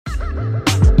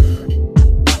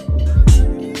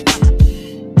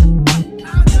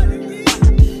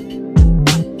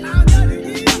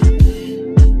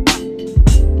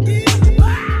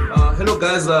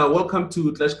Yeah, welcome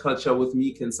to Clash Culture with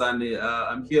me, Kensane.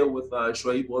 I'm here with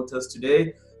Shuaib Walters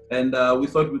today, and we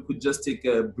thought we could just take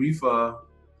a brief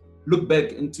look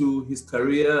back into his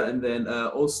career, and then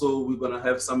also we're gonna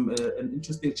have an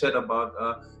interesting chat about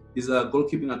his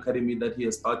goalkeeping academy that he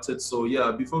has started. So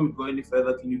yeah, before we go any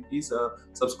further, can you please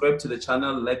subscribe to the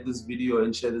channel, like this video,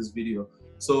 and share this video.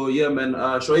 So yeah, man,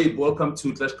 Shuaib, welcome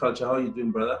to Clash Culture. How are you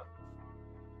doing, brother?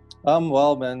 I'm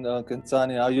well, man.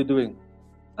 Kensani, how are you doing?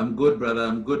 I'm good, brother.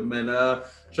 I'm good, man.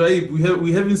 Shuaib,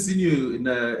 we haven't seen you in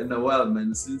a while,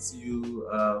 man. Since you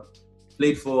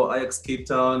played for Ajax Cape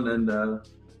Town, and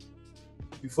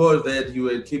before that you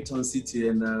were at Cape Town City,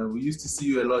 and we used to see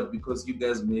you a lot because you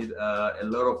guys made a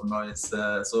lot of noise.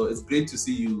 So it's great to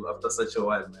see you after such a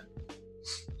while, man.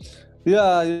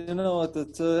 Yeah,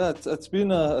 it's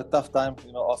been a tough time,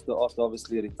 after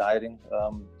obviously retiring.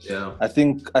 Yeah. I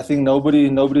think nobody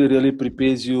really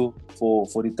prepares you for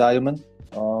retirement.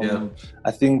 Yeah.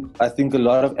 I think a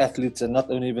lot of athletes, and not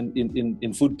only even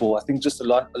in football, I think just a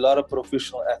lot of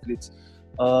professional athletes,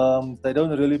 they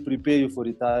don't really prepare you for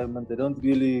retirement. They don't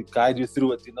really guide you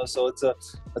through it, So it's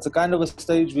a kind of a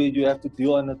stage where you have to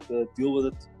deal with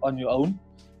it on your own.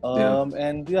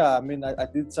 And yeah, I mean, I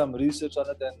did some research on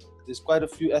it, and there's quite a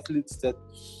few athletes that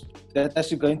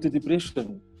actually go into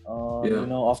depression,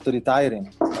 after retiring,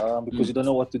 because you don't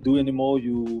know what to do anymore.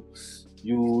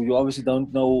 You obviously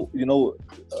don't know,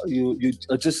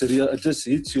 it just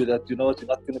hits you that, you're not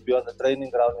going to be on the training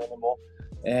ground anymore.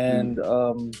 And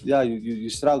you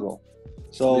struggle.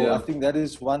 So I think that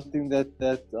is one thing that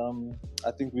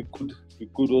I think we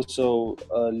could also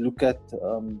look at,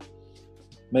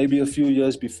 maybe a few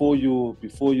years before you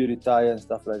retire and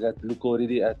stuff like that. Look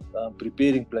already at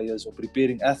preparing players or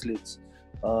preparing athletes,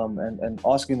 and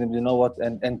asking them,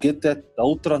 and get that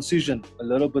whole transition a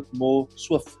little bit more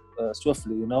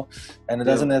swiftly, and it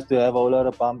doesn't have to have a whole lot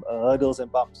of hurdles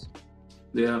and bumps.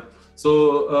 Yeah.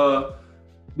 So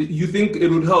you think it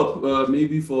would help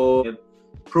maybe for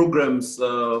programs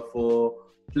for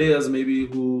players maybe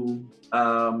who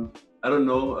I don't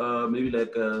know, maybe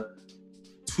like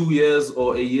 2 years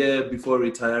or a year before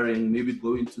retiring, maybe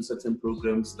go into certain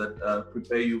programs that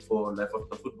prepare you for life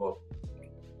after football?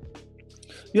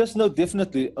 Yes, no,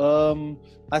 definitely.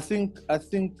 I think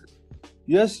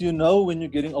yes, when you're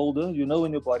getting older,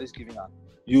 when your body's giving up.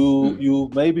 You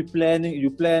may be planning, you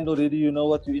planned already, you're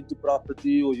into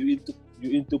property, or you're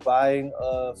into buying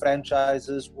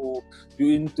franchises, or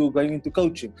you're into going into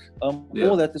coaching.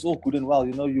 All that is all good and well,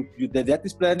 that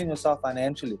is planning yourself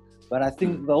financially. But I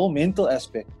think the whole mental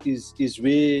aspect is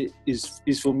where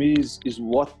for me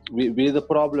where the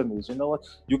problem is.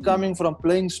 You're coming from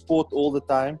playing sport all the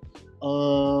time,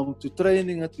 to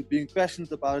training it, to being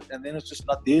passionate about it, and then it's just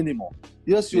not there anymore.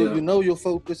 Yes, you know your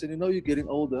focus, and you're getting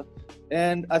older.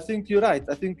 And I think you're right.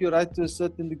 I think you're right to a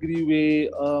certain degree where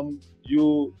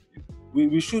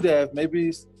we should have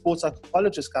maybe sports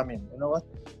psychologists come in,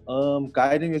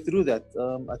 guiding you through that.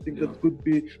 I think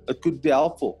it could be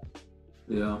helpful.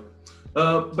 Yeah.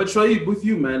 But Shuaib, with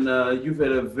you, man, you've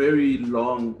had a very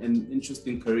long and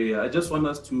interesting career. I just want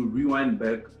us to rewind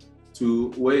back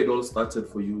to where it all started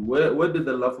for you. Where did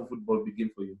the love for football begin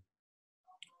for you?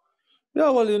 Yeah,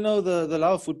 well, the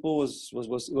love of football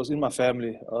was in my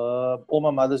family. All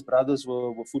my mother's brothers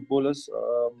were footballers.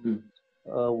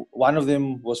 One of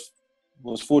them was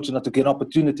fortunate to get an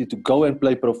opportunity to go and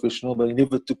play professional, but he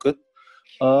never took it.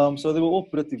 So they were all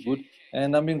pretty good.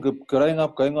 And I mean, growing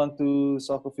up, going on to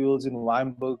soccer fields in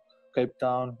Wynberg, Cape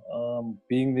Town,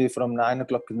 being there from 9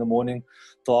 o'clock in the morning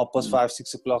till 5,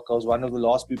 6 o'clock. I was one of the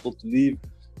last people to leave.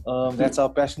 That's how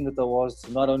passionate I was,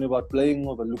 not only about playing,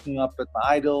 but looking up at my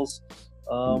idols.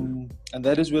 And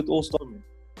that is where it all started.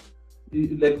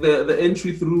 Like the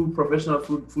entry through professional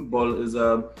football is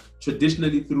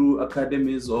traditionally through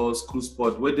academies or school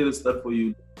sport. Where did it start for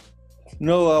you?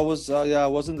 No, I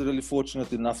wasn't really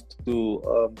fortunate enough to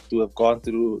have gone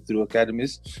through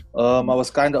academies. I was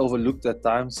kind of overlooked at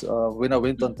times when I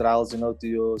went on trials, to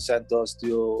your Santos, to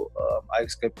your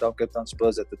Ajax Cape Town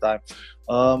Spurs at the time.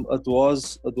 I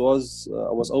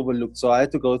was overlooked, so I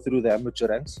had to go through the amateur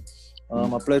ranks.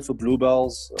 I played for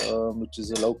Bluebells, which is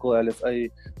a local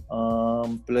LFA.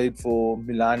 Played for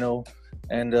Milano.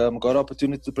 And got an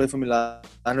opportunity to play for Milano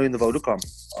in the Vodacom.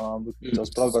 I was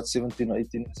probably about 17 or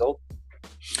 18 years old.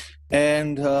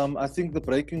 And I think the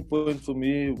breaking point for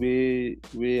me,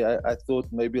 where I thought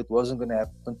maybe it wasn't going to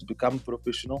happen to become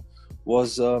professional,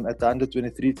 was at the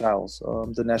under-23 trials,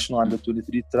 the national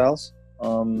under-23 trials.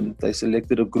 They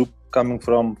selected a group coming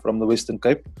from the Western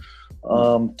Cape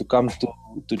to come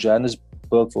to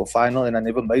Johannesburg for a final, and I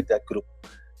never made that group.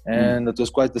 And it was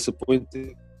quite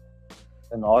disappointing.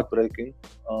 and heartbreaking.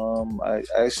 I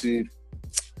actually,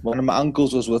 one of my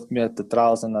uncles was with me at the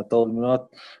trials, and I told him,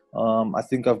 I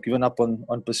think I've given up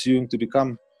on pursuing to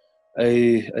become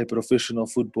a professional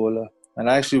footballer. And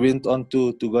I actually went on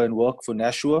to go and work for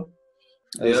Nashua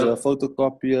as a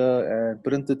photocopier and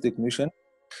printer technician.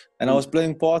 And I was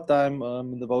playing part-time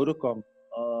in the Vodacom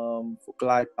for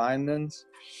Clyde Finance.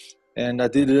 And I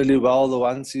did really well the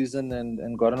one season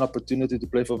and got an opportunity to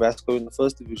play for Vasco in the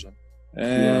first division.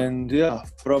 And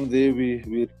from there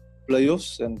we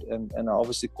playoffs and I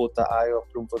obviously caught the eye of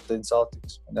Bloemfontein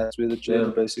Celtics. And that's where the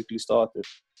journey basically started.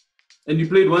 And you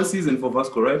played one season for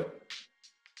Vasco, right?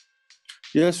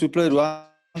 Yes, we played one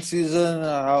season.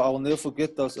 I'll never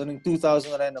forget, I was earning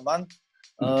 2,000 Rand a month.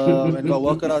 And if I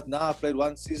work it out now, I played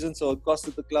one season, so it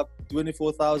costed the club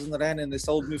 24,000 Rand, and they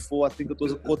sold me for, I think it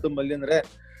was 250,000 Rand.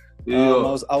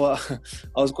 I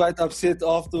was quite upset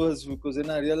afterwards because then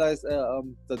I realized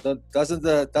doesn't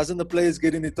the players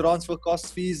get any transfer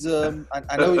cost fees?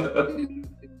 I know in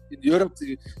Europe,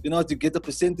 to get a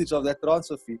percentage of that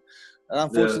transfer fee. And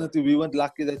unfortunately, we weren't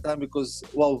lucky that time because,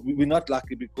 we're not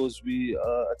lucky because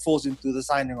it falls into the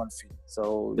signing on fee.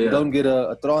 So you don't get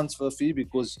a transfer fee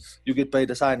because you get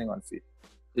paid a signing on fee.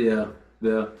 Yeah.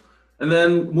 And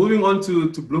then moving on to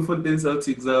Bloemfontein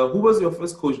Celtics, who was your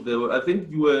first coach there? I think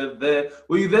you were there.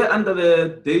 Were you there under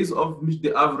the days of Mich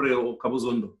de Avre or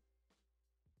Kabozondo?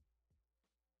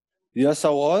 Yes, I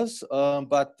was,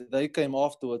 but they came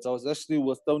afterwards. I was actually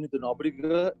with Tony de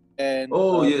Nobrega and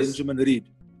Benjamin Reed.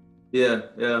 Yeah.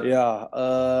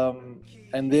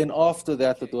 And then after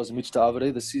that, it was Mich de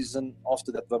Avre, the season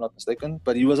after that, if I'm not mistaken.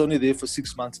 But he was only there for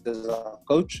 6 months as a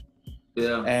coach.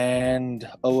 Yeah. And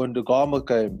Owen Da Gama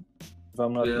came, if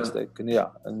I'm not mistaken. Yeah.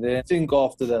 And then I think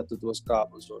after that it was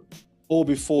Kabozondo. Or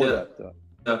before that.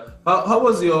 Yeah. How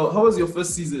was your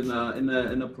first season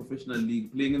in a professional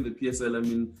league, playing in the PSL? I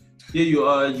mean, here you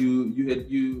are.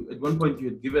 You at one point you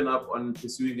had given up on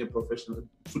pursuing a professional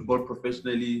football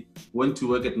professionally. Went to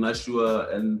work at Nashua,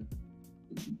 and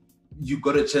you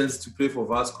got a chance to play for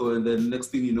Vasco. And then next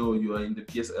thing you know, you are in the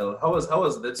PSL. How was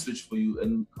that switch for you?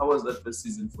 And how was that first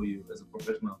season for you as a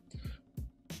professional?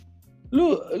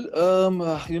 Look,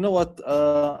 you know what?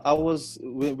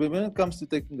 When it comes to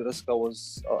taking the risk,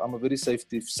 I'm a very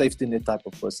safety net type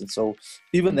of person. So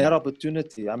even that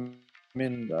opportunity,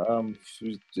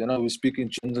 we're speaking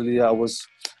generally.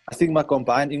 I think my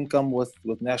combined income with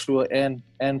Nashua and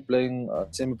playing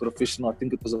semi-professional, I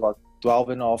think it was about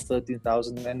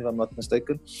 13,000 if I'm not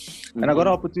mistaken. Mm-hmm. And I got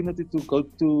an opportunity to go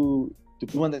to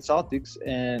Bloemfontein Celtics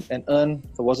and earn,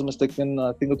 if I wasn't mistaken,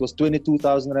 I think it was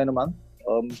 22,000 Rand a month.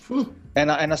 And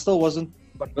I still wasn't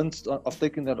convinced of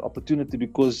taking that opportunity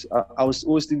because I was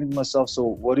always thinking to myself, so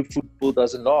what if football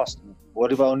doesn't last?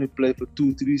 What if I only play for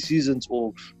 2-3 seasons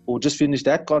or just finish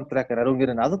that contract and I don't get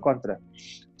another contract?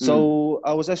 So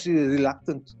I was actually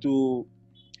reluctant to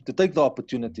take the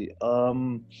opportunity.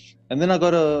 And then I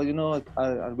got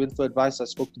I went for advice. I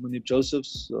spoke to Manip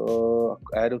Josephs.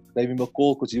 I gave him a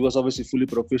call because he was obviously fully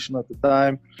professional at the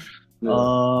time.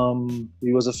 Yeah.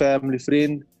 He was a family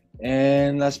friend.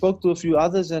 And I spoke to a few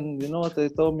others, and you know what they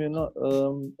told me,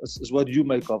 it's what you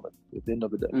make of it at the end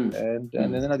of the day. And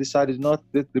then I decided, let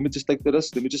me just take the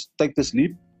risk. Let me just take this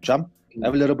leap, jump,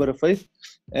 have a little bit of faith.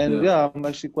 And I'm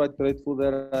actually quite grateful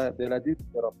that I did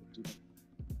that opportunity.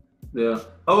 Yeah.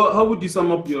 How would you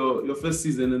sum up your first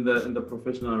season in the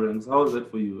professional ranks? How was that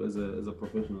for you as a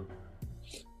professional?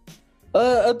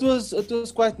 It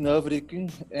was quite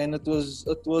nerve-wracking, and it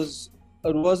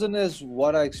wasn't as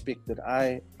what I expected.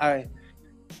 I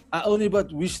only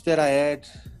but wish that I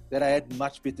had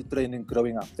much better training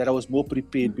growing up, that I was more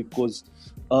prepared because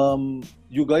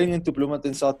you're going into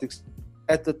Bloemfontein Celtics.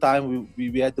 At the time,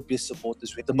 we had the best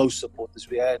supporters, we had the most supporters,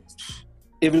 we had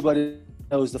everybody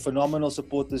knows the phenomenal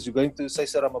supporters. You're going to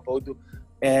Cesar Ramapodu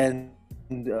and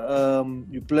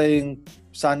you're playing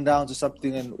Sundowns or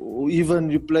something, or even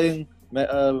you're playing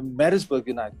Maritzburg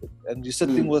United, and you're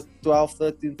sitting with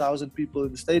 12,000-13,000 people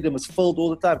in the stadium. It's filled all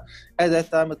the time. At that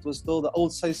time, it was still the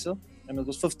old Cesar, and it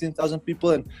was 15,000 people,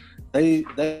 and they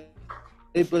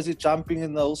busy jumping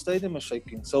in the whole stadium was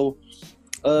shaking. So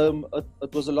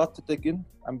it was a lot to take in.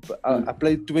 I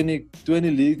played 20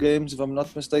 league games, if I'm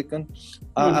not mistaken.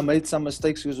 I made some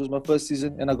mistakes because it was my first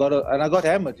season, and I got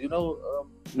hammered.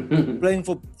 Playing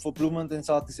for Bloemfontein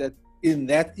Celtics in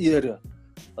that era.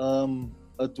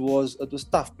 It was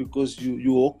tough because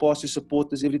you walk past your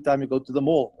supporters every time you go to the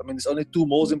mall. I mean, there's only 2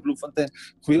 malls in Bloemfontein.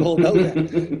 We all know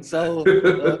that. So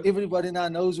everybody now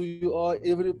knows who you are.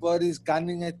 Everybody's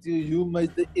gunning at you. You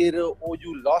made the error or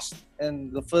you lost.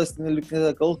 And the first thing they're looking at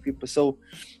the goalkeeper. So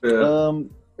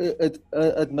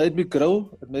it made me grow.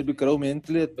 It made me grow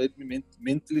mentally. It made me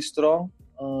mentally strong.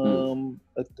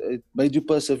 It made you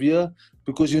persevere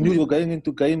because you knew you were going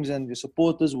into games and your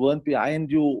supporters weren't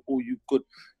behind you, or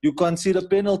you concede a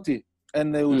penalty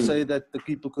and they would say that the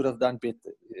keeper could have done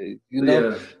better. You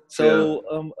know,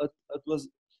 it was.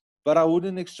 But I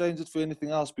wouldn't exchange it for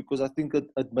anything else because I think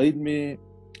it made me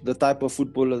the type of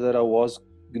footballer that I was,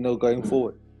 going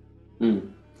forward.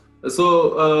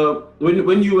 So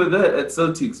when you were there at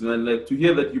Celtics, man, like to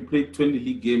hear that you played 20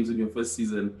 league games in your first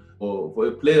season, or for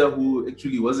a player who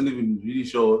actually wasn't even really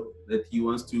sure that he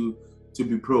wants to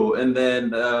be pro, and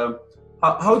then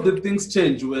how did things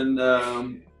change when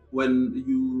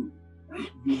you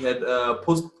had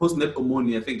post Net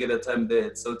Omoni, I think at that time there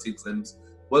at Celtics, and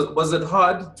was it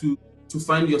hard to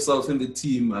find yourself in the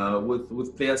team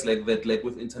with players like that, like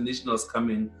with internationals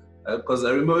coming? Because I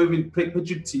remember even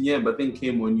Patrick Tinyemba, I think,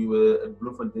 came when you were at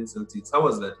Bloemfontein Celtic. How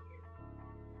was that?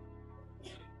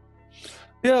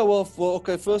 Yeah, well,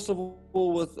 first of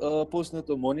all, with post-Net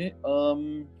Omoni,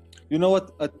 you know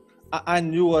what? I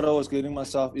knew what I was getting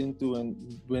myself into,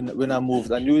 and when I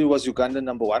moved, I knew he was Ugandan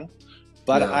 #1,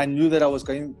 but I knew that I was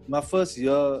going. My first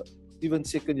year, even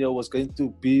second year, was going to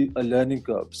be a learning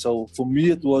curve. So for me,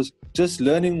 it was just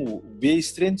learning where his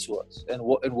strengths was and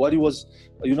what he was,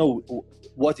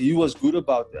 what he was good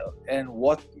about, and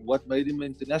what made him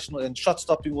international. And shot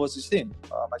stopping was his thing.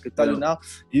 I can tell you now.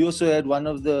 He also had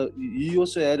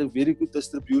a very good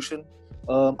distribution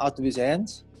out of his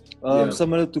hands.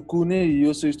 Similar to Kune, he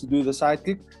also used to do the side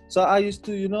kick. So I used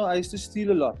to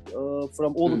steal a lot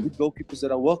from all the good goalkeepers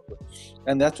that I worked with,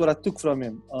 and that's what I took from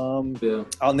him.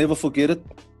 I'll never forget it.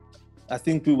 I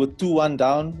think we were 2-1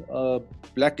 down.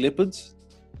 Black Leopards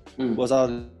was our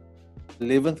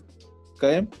 11th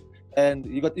game, and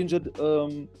he got injured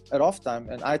at halftime,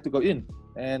 and I had to go in.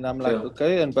 And I'm like,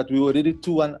 okay, but we were already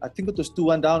 2-1. I think it was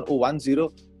 2-1 down or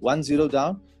 1-0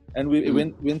 down, and we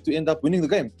went to end up winning the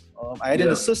game. I had an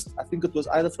assist. I think it was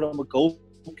either from a goal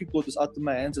kick or it was out of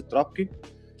my hands, a drop kick,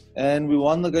 and we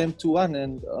won the game 2-1.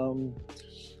 And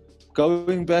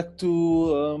going back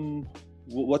to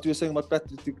what you were saying about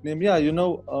Patrick Tinyemba,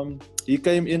 he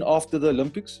came in after the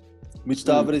Olympics. Mitch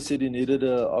Tavares said he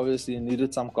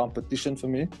needed some competition for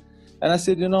me. And I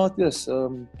said, yes,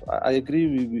 I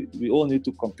agree. We all need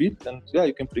to compete, and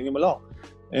you can bring him along.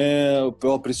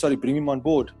 Bring him on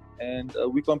board. And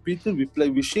we competed. We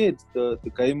shared the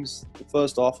games, the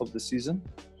first half of the season.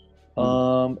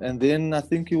 And then I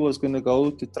think he was going to go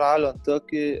to trial on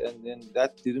Turkey, and then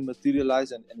that didn't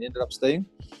materialize and ended up staying.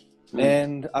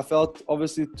 And I felt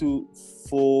obviously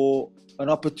for an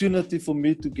opportunity for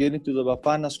me to get into the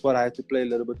Bafana squad, I had to play a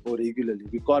little bit more regularly.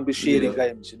 We can't be sharing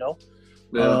games,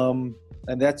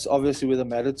 and that's obviously where the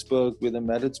Maritzburg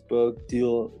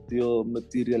deal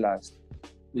materialized.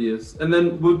 Yes, and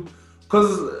then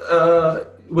because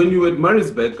when you were at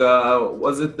Maritzburg,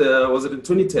 was it in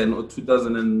 2010 or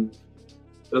 2000?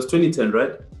 It was 2010,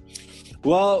 right?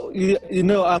 Well,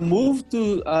 I moved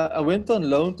I went on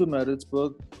loan to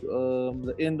Maritzburg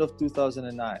the end of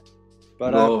 2009,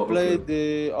 but I played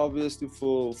there obviously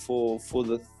for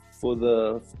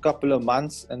the couple of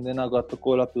months, and then I got the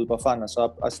call up to Bafana.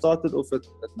 So I started off at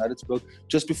Maritzburg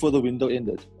just before the window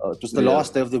ended. It was the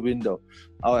last day of the window.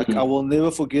 I will never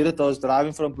forget it. I was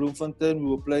driving from Bloemfontein. We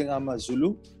were playing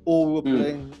AmaZulu, or we were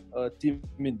playing a team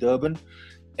in Durban.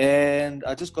 And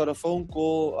I just got a phone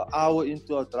call an hour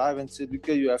into our drive and said,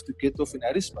 okay, you have to get off in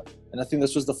Harrismith. And I think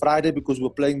this was the Friday because we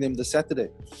were playing them the Saturday.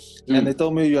 And they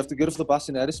told me you have to get off the bus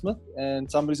in Harrismith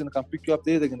and somebody's going to come pick you up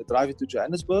there. They're going to drive you to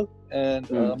Johannesburg, and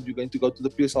you're going to go to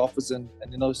the PS office and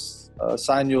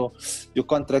sign your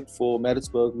contract for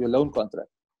Maritzburg, your loan contract.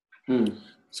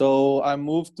 So I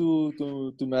moved to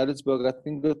Maritzburg. I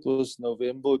think it was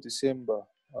November or December,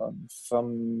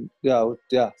 somewhere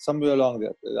along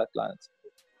that line.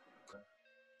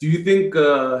 Do you think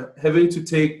having to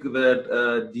take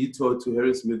that detour to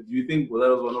Harrismith, do you think that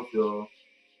was one of your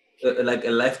like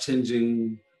a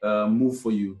life-changing move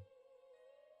for you?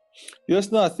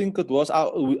 Yes, no, I think it was.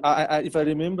 If I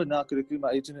remember now correctly, my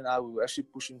agent and I were actually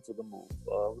pushing for the move.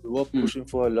 We were pushing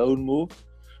for a loan move,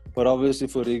 but obviously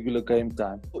for regular game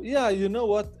time. Yeah, you know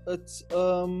what? It's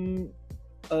a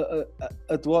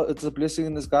blessing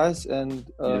in disguise, and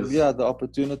the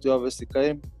opportunity obviously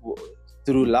came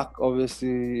through luck.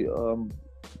 Obviously,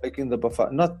 making the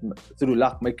Bafana, not through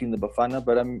luck making the Bafana,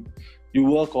 but you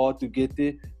work hard to get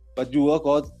there, but you work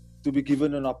hard to be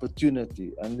given an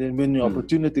opportunity, and then when the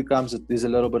opportunity comes, there's a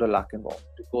little bit of luck involved.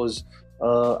 Because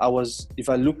if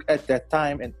I look at that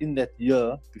time and in that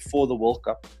year before the World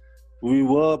Cup, we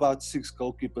were about 6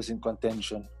 goalkeepers in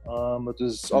contention. It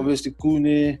was obviously Kune,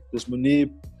 it was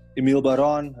Munib, Emil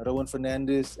Baron, Rowan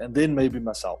Fernandez, and then maybe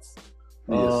myself.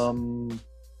 Yes.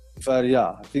 But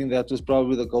yeah, I think that was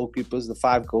probably the goalkeepers, the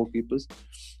 5 goalkeepers.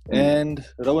 And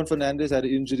Rowan Fernandez had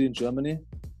an injury in Germany.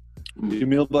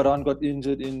 Emil Baron got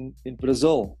injured in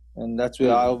Brazil. And that's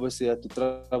where I obviously had to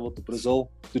travel to Brazil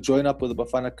to join up with the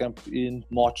Bafana camp in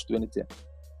March 2010.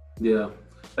 Yeah.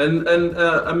 And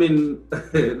I mean,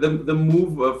 the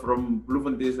move from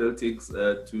Bloemfontein Celtics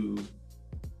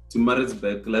to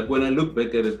Maritzburg, like when I look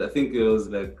back at it, I think it was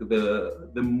like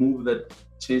the move that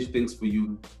changed things for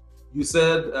you. You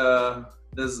said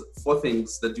there's 4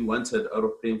 things that you wanted out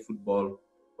of playing football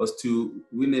was to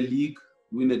win a league,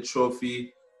 win a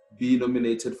trophy, be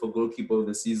nominated for Goalkeeper of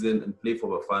the Season, and play for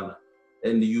Bafana.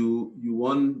 And you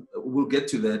won. We'll get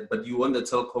to that, but you won the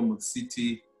Telkom with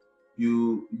City.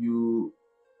 You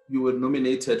were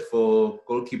nominated for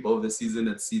Goalkeeper of the Season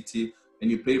at City, and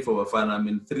you played for Bafana. I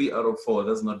mean, 3 out of 4.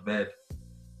 That's not bad.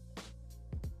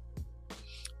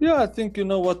 Yeah, I think you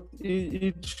know what,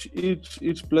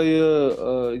 each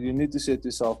player you need to set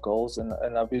yourself goals,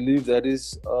 and I believe that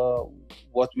is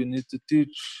what we need to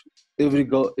teach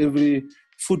every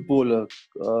footballer.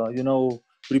 You know,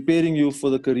 preparing you for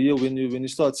the career when you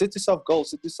start. Set yourself goals,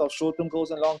 set yourself short-term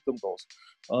goals and long-term goals.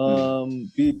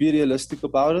 Be realistic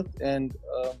about it, and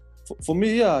for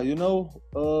me, yeah, you know,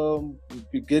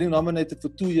 getting nominated for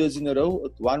 2 years in a row.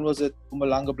 One was at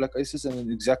Mpumalanga Black Aces, and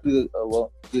then exactly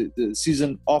the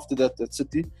season after that at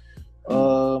City.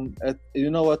 At you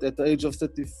know what, at the age of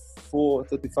 34 and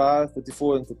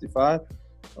 35,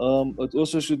 it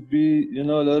also should be, you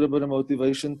know, a little bit of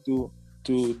motivation to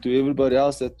everybody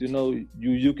else that, you know,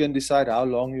 you can decide how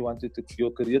long you want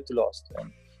your career to last,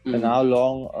 and how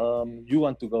long you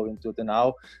want to go into it,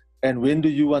 and when do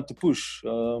you want to push.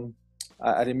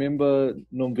 I remember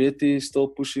Nombeti still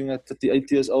pushing at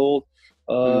 38 years old.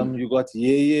 You got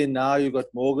Yeye now, you got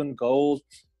Morgan Gold.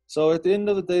 So at the end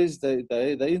of the day,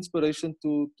 the inspiration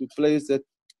to players that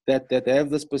have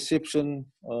this perception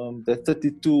that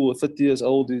 32 or 30 years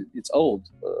old, it's old.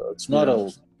 It's not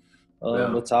old.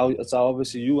 It's how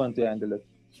obviously you want to handle it.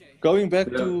 Going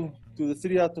back to the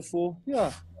 3 out of 4,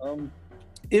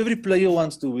 every player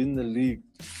wants to win the league,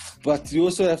 but you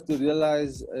also have to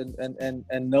realize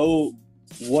and know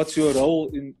what's your role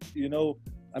in, you know,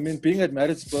 I mean, being at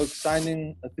Maritzburg,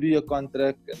 signing a 3-year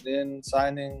contract and then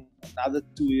signing another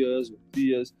 2 years or 3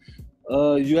 years.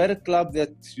 You had a club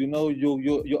that, you know,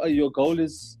 your goal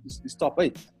is top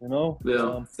 8, you know.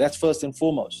 That's first and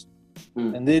foremost.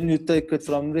 And then you take it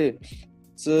from there.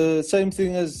 It's the same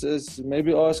thing as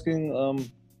maybe asking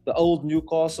the old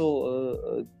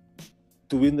Newcastle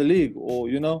to win the league, or,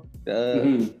 you know,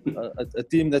 a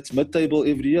team that's mid-table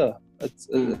every year.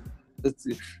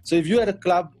 So if you had a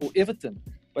club, or Everton,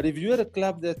 but if you had a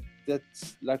club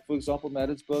that's like, for example,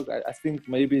 Maritzburg, I think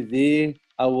maybe there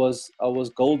I was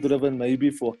goal-driven, maybe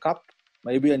for a cup,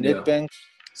 maybe a Nedbank.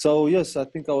 So yes, I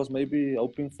think I was maybe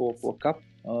hoping for a cup,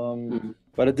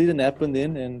 but it didn't happen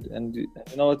then. And you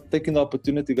know, taking the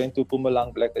opportunity, going to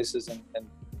Mpumalanga Black Aces, and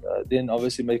then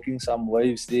obviously making some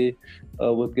waves there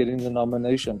with getting the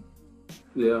nomination.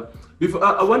 Yeah.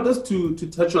 I want us to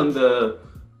touch on the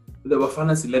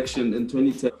Bafana selection in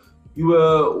 2010. You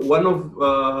were one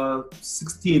of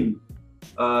 16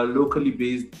 locally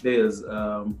based players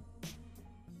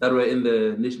that were in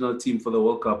the national team for the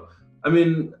World Cup. I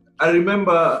mean, I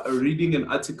remember reading an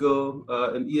article,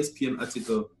 an ESPN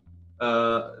article,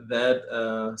 that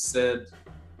said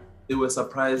they were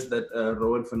surprised that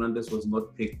Rowan Fernandez was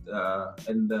not picked,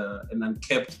 and an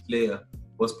uncapped player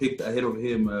was picked ahead of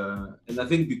him. And I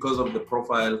think because of the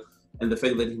profile and the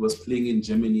fact that he was playing in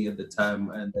Germany at the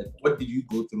time. And what did you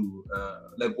go through?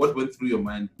 Like, what went through your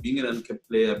mind, being an uncapped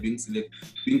player, being selected,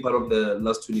 being part of the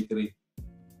last 23?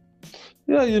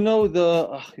 Yeah, you know,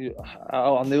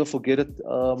 I'll never forget it.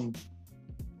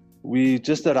 We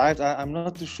just arrived. I'm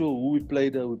not too sure who we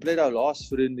played. We played our last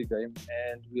friendly game,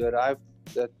 and we arrived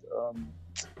at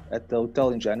the hotel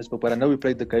in Johannesburg. But I know we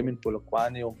played the game in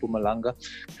Polokwane or Mpumalanga.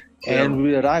 And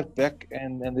we arrived back,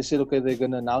 and they said, okay, they're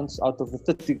going to announce out of the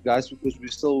 30 guys, because we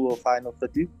still were final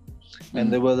 30.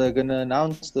 And they're going to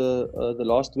announce the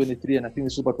last 23, and I think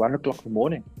this was about 1 o'clock in the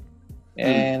morning.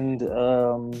 And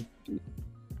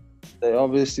they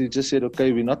obviously just said,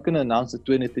 okay, we're not going to announce the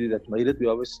 23 that made it.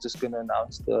 We're obviously just going to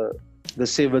announce the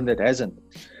 7 that hasn't.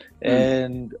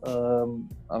 And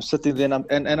I'm sitting there,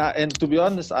 and to be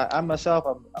honest, I myself,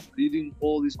 I'm reading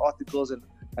all these articles, and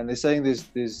they're saying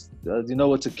there's you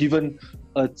know, it's a given.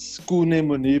 It's Kune,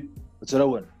 Munib, it's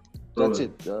Rowan. That's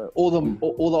it. All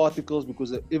the articles,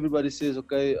 because everybody says,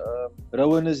 okay,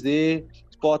 Rowan is there,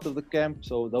 it's part of the camp.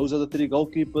 So those are the 3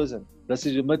 goalkeepers, and this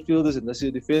is your midfielders, and this is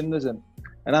your defenders, and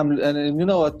And you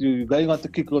know what, you're going on to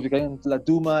kick-off, you're going on to La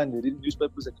Duma, and you're reading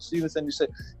newspapers, and you see this, and you say,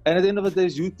 and at the end of the day,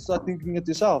 you start thinking it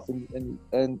yourself, and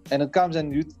it comes,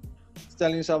 and you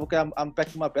telling yourself, okay, I'm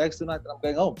packing my bags tonight, and I'm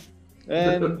going home.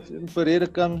 And Pereira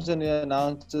comes and he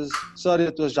announces, sorry,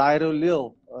 it was Jairo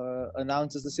Lille,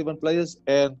 announces the 7 players,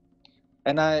 and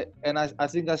I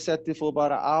think I sat there for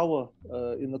about an hour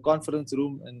in the conference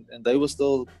room, and they were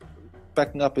still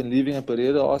packing up and leaving, and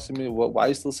Pereira asking me, why are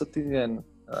you still sitting here?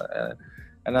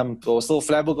 And I was still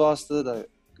flabbergasted.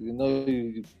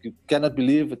 You cannot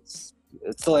believe it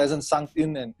still hasn't sunk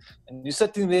in, and you're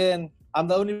sitting there, and I'm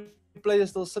the only player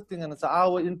still sitting, and it's an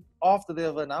hour in after they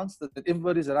have announced it, that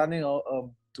everybody's running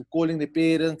to calling their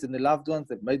parents and their loved ones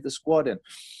that made the squad, and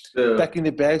packing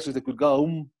their bags so they could go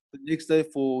home the next day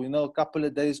for a couple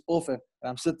of days off, and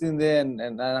I'm sitting there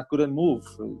and I couldn't move.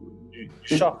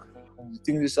 Shocked. And you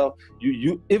think to yourself,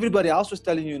 everybody else was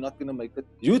telling you you're not going to make it.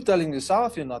 You're telling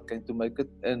yourself you're not going to make it,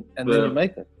 and then you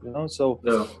make it. So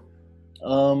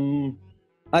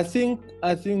I think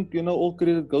all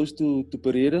credit goes to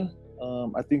Pereira.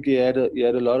 I think he had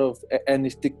a lot of, and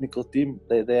his technical team,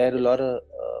 they had a lot of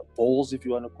balls, if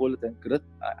you want to call it, and grit.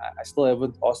 I still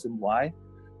haven't asked him why,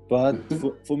 but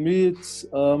for me, it's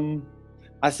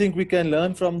I think we can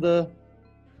learn from the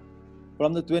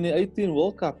 2018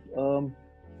 World Cup.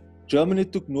 Germany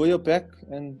took Neuer back,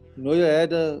 and Neuer had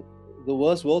the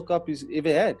worst World Cup he's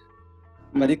ever had.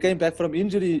 But he came back from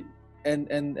injury,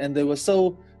 and they were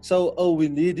so we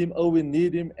need him,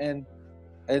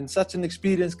 and such an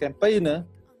experienced campaigner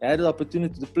had the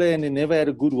opportunity to play, and he never had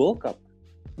a good World Cup.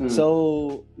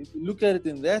 So if you look at it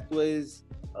in that way,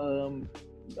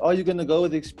 are you going to go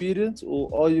with experience, or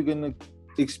are you going to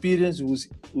experience who's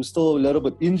still a little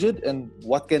bit injured, and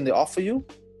what can they offer you?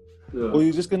 Or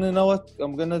you're just going to know what,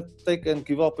 I'm going to take and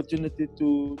give opportunity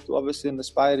to obviously an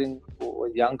aspiring or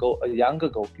a younger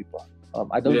goalkeeper.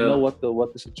 I don't know what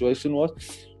the situation was,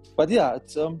 but yeah,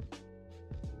 it's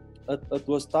it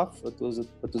was tough. It was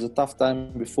a tough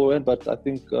time beforehand, but I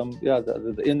think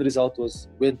the end result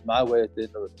went my way at the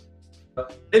end of it.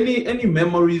 Any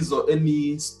memories or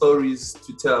any stories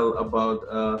to tell about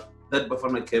that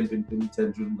Bafana camp in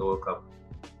 2010 during the World Cup?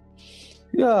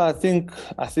 Yeah, I think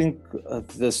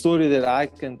the story that I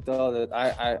can tell that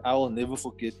I will never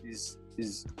forget is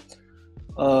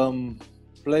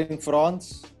playing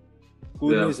France.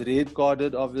 Koen is red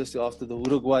carded, obviously, after the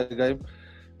Uruguay game.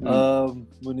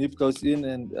 Munib goes in,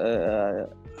 and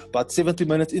about 70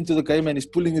 minutes into the game, and he's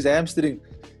pulling his hamstring,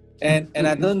 and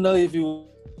I don't know if he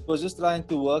was just trying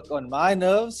to work on my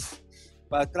nerves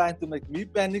by trying to make me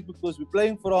panic, because we're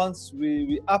playing France.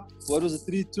 We up, what was it,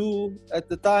 3-2 at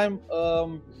the time,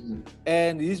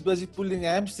 and he's busy pulling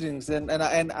hamstrings, and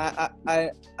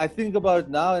I think about it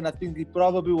now, and I think he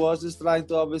probably was just trying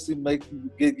to obviously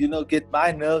get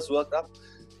my nerves worked up.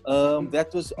 That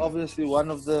was obviously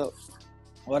one of the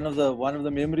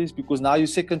memories, because now you're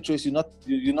second choice,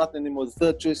 you're not anymore the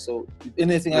third choice. So if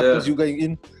anything happens, you're going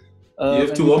in. You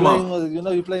have to warm up.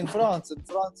 You're playing France, and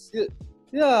France.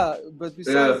 Yeah, but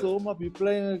besides the warm up, you're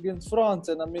playing against France,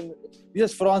 and I mean,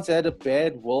 yes, France had a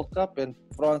bad World Cup, and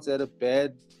France had a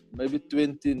bad maybe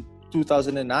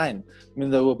 2009. I mean,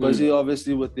 they were busy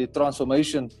obviously with the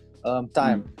transformation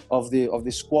time of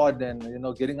the squad, and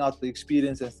getting out the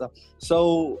experience and stuff.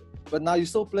 So, but now you're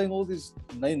still playing all these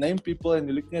name people, and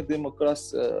you're looking at them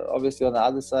across, obviously on the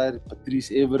other side,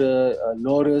 Patrice Evra,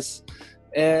 Loris,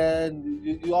 and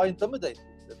you are intimidated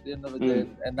at the end of the day.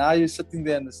 And now you're sitting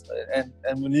there, and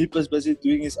Munib is busy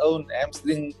doing his own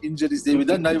hamstring injuries there. We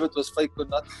don't know if it was fake or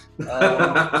not.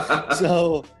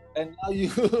 So, and now you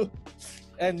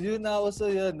now also,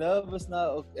 you're nervous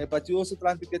now, but you're also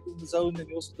trying to get in the zone, and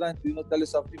you're also trying to tell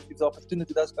yourself, if the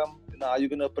opportunity does come, how you're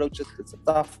going to approach it. It's a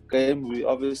tough game. We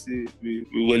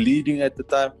were leading at the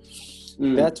time.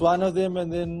 That's one of them,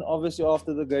 and then obviously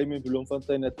after the game in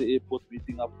Bloemfontein at the airport,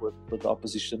 meeting up with the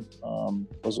opposition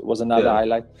was another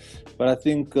highlight. But I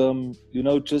think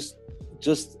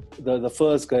just the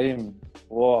first game,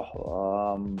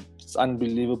 it's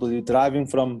unbelievable. You're driving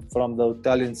from the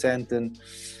hotel in Santon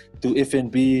to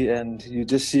FNB, and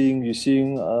you're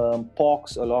seeing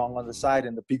parks along on the side,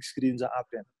 and the big screens are up,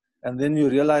 and then you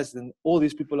realize that all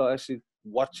these people are actually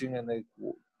watching, and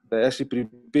they're actually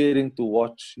preparing to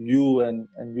watch you and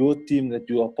your team that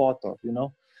you are part of,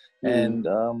 and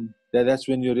that's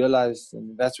when you realize,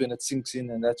 and that's when it sinks in,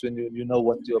 and that's when you know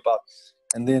what you're about.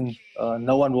 And then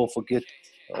no one will forget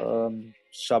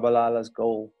Shabalala's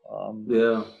goal.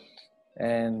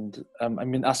 And I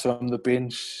mean, us from the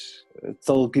bench, it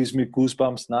still gives me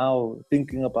goosebumps now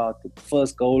thinking about the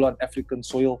first goal on African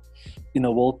soil in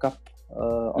a World Cup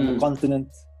on the continent.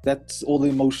 that's all the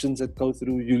emotions that go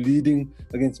through. You're leading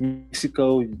against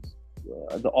Mexico.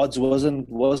 The odds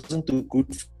wasn't too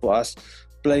good for us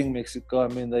playing Mexico. I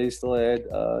mean, they still had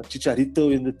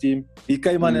Chicharito in the team. He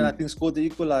came on and I think scored the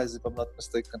equalizer, if I'm not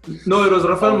mistaken. No, it was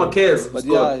Rafael Marquez. But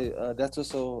yeah, that's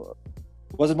also...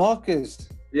 Was it Marquez?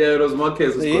 Yeah, it was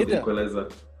Marquez who scored the equalizer.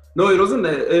 No, it wasn't.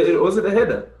 It wasn't a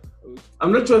header.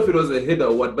 I'm not sure if it was a header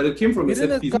or what, but it came from a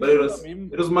set piece. But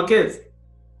it was Marquez.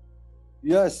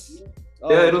 Yes.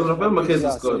 Yeah, it was Rafael Marquez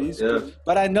who scored. So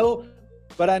But I know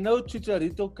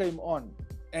Chicharito came on,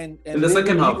 and in the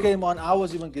second half he came on. I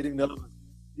was even getting nervous.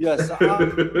 Yes,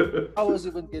 I was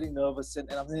even getting nervous,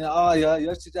 and I'm thinking,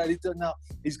 Chicharito now.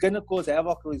 He's gonna cause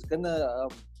havoc. He's gonna,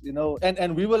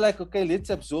 and we were like, okay, let's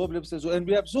absorb, and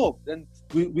we absorbed, and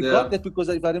we got that because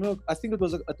if I remember, I think it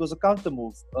was a counter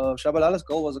move. Shabalala's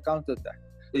goal was a counter attack.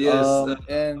 Yes,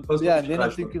 and then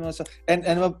I'm thinking, and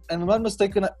if I'm not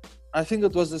mistaken, I think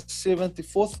it was the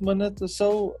 74th minute or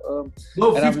so.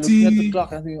 No, 50. And I'm looking at the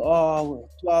clock, and I'm thinking,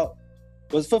 12.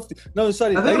 It was 50. No,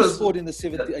 sorry, they scored in the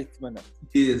 78th minute.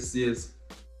 Yes.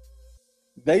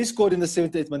 They scored in the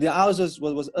 78th minute. The ours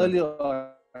was earlier on.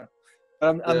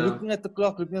 I'm looking at the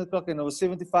clock, and it was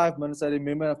 75 minutes. I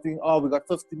remember. I'm thinking, we got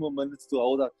 50 more minutes to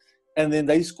hold out. And then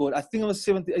they scored. I think it was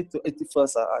 78 to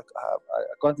 81st. I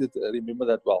can't remember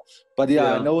that well. But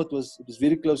I know it was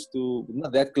very close to,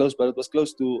 not that close, but it was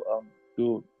close to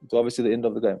obviously the end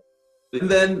of the game. And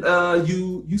then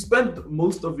you spent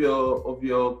most of your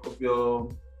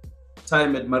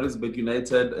time at Maritzburg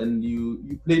United, and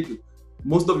you played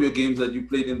most of your games that you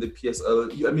played in the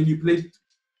PSL. You played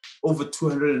over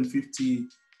 250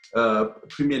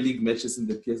 Premier League matches in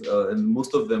the PSL, and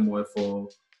most of them were for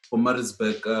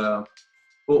Maritzburg.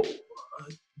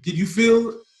 Did you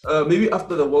feel maybe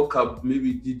after the World Cup?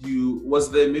 Was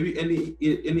there maybe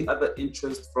any other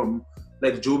interest from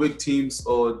like Joburg teams,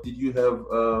 or did you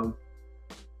have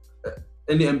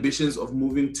any ambitions of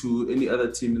moving to any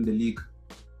other team in the league?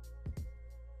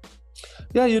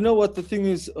 Yeah, you know what the thing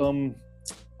is,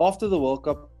 after the World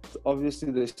Cup,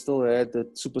 obviously they still had the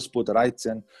Super Sport rights,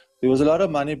 and there was a lot of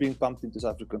money being pumped into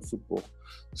South African football.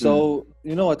 So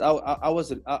you know what, I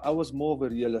was more of a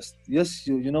realist. Yes,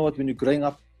 you know what, when you're growing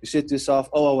up, you say to yourself,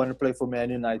 I want to play for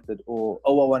Man United, or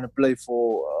I want to play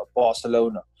for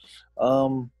Barcelona.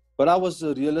 But I was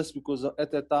a realist because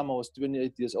at that time I was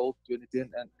 28 years old,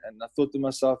 2010, and I thought to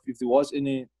myself, if there was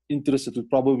any interest, it would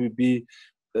probably be,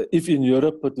 if in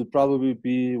Europe, it would probably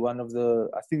be one of the,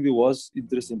 I think there was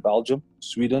interest in Belgium,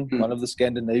 Sweden, one of the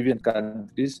Scandinavian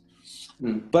countries.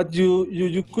 But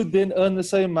you could then earn the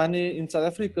same money in South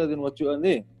Africa than what you earn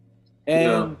there.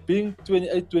 And being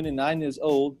 28, 29 years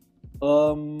old,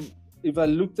 if I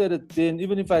looked at it then,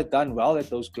 even if I had done well at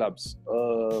those clubs,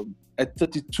 at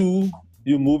 32,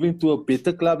 you're moving to a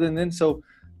better club than then. So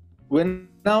when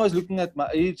I was looking at my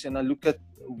age and I look at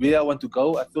where I want to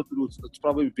go, I thought it's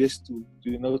probably best to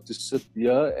sit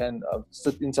here and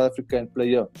sit in South Africa and play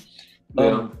here.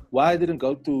 Why I didn't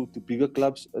go to bigger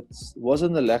clubs, it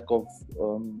wasn't a lack of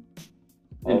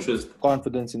interest, of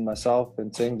confidence in myself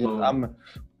and saying that I'm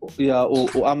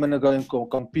going to go and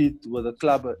compete with a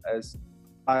club as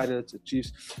Pirates or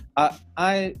Chiefs.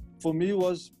 For me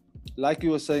was, like you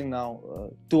were saying now,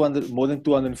 more than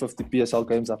 250 PSL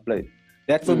games I've played.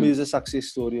 That for me is a success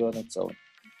story on its own.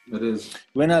 It is.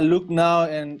 When I look now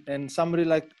and somebody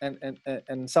like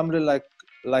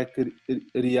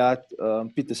Riyad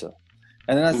Peterson,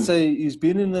 and then I say he's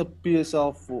been in the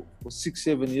PSL for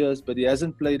 6-7 years, but he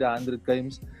hasn't played 100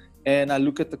 games. And I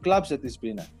look at the clubs that he's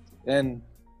been at, and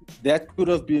that could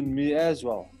have been me as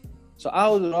well. So I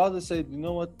would rather say, you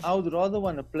know what, I would rather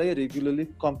want to play regularly,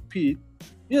 compete.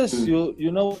 Yes, you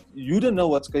don't know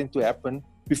what's going to happen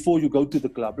before you go to the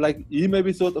club. Like he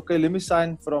maybe thought, okay, let me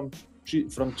sign from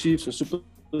Chiefs or Super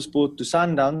Sport to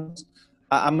Sundowns.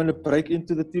 I'm going to break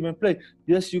into the team and play.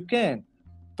 Yes, you can.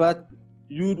 But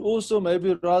you'd also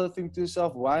maybe rather think to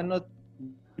yourself, why not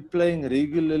be playing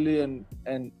regularly and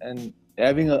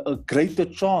having a greater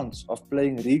chance of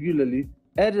playing regularly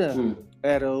at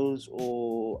Arrows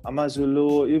or Amazulu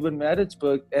or even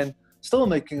Maritzburg, and still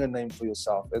making a name for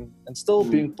yourself and still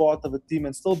being part of a team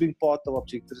and still being part of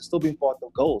objectives and still being part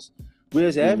of goals.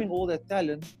 Whereas having all that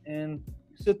talent and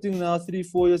sitting now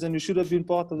 3-4 years, and you should have been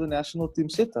part of the national team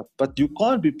setup, but you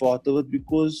can't be part of it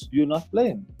because you're not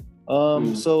playing.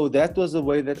 So that was the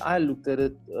way that I looked at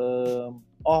it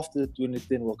after the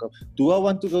 2010 World Cup. Do I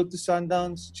want to go to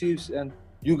Sundowns, Chiefs? And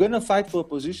you're going to fight for a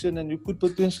position and you could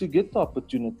potentially get the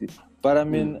opportunity. But I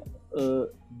mean,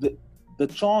 the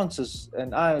chances,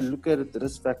 and I look at it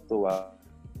risk factor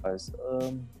wise.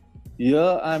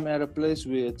 Here I'm at a place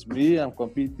where it's me, I'm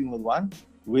competing with one.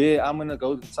 where I'm gonna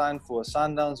go to sign for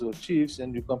Sundowns or Chiefs,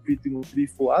 and you're competing with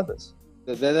 3-4 others.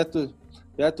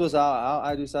 That was how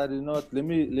I decided. You know what? Let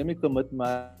me commit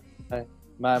my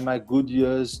good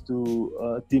years to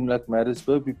a team like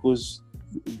Maritzburg, because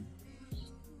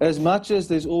as much as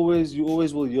you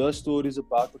always will hear stories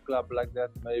about the club like that,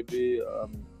 maybe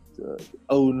the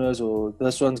owners or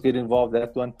this one's get involved,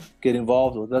 that one get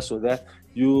involved, or this or that.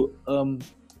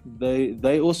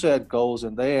 They also had goals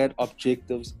and they had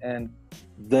objectives, and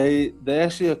they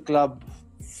actually a club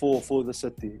for the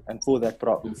city and for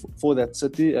that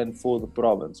city and for the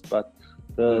province. But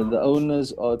the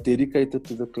owners are dedicated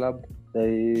to the club.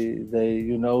 They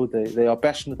are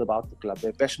passionate about the club.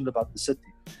 They're passionate about the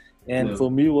city. And for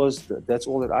me, that's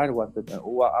all that I wanted, and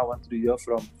all I wanted to hear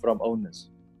from owners.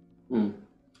 Mm.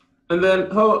 And then,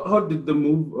 how did the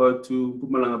move to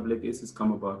Mpumalanga Black Aces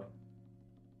come about?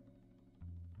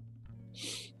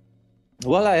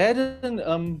 Well, I had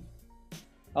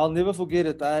I'll never forget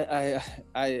it. I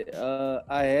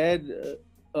had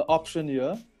an option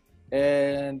here,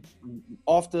 and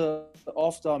after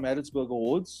our Maritzburg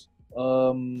Awards,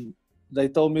 they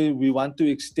told me we want to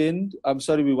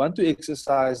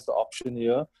exercise the option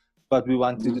here, but we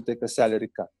want you to take a salary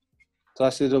cut. So I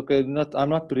said, okay, I'm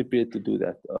not prepared to do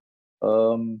that.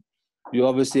 You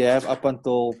obviously have up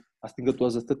until, I think it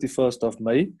was the 31st of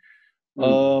May,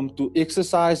 to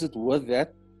exercise it with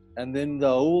that. And then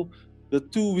the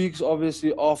 2 weeks,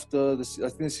 obviously, after I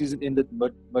think the season ended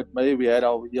mid-May, we had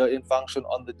our year-end function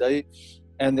on the day.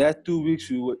 And that 2 weeks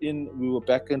we were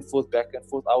back and forth. I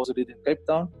was already in Cape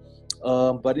Town.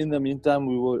 But in the meantime,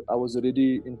 I was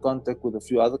already in contact with a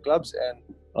few other clubs. And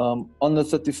on the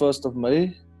 31st of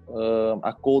May,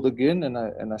 I called again and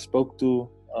I spoke to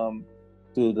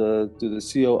the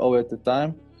COO at the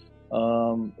time,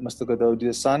 Mr.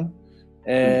 Gadodia's son,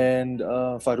 and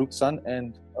Farouk's son,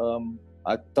 and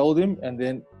I told him, and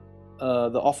then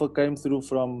the offer came through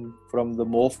from the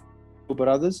Morph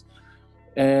brothers,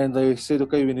 and they said,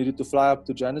 okay, we needed to fly up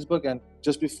to Johannesburg. And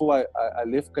just before I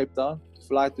left Cape Town to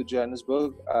fly to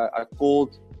Johannesburg, I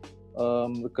called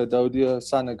the Gadodia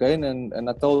son again, and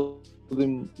I told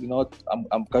him, you know what,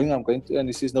 I'm going to, and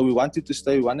he says, no, we want you to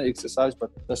stay, we want to exercise, but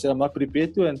I said I'm not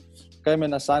prepared to, and came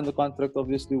and I signed the contract,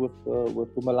 obviously, with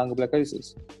Mpumalanga Black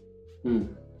Aces. And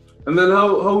then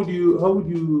how would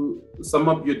you sum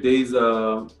up your days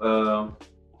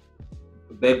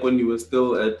back when you were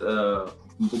still at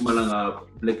Mpumalanga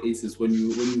Black Aces, when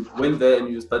you went there and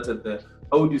you started there?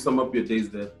 How would you sum up your days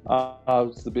there? It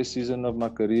was the best season of my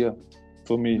career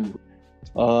for me.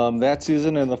 That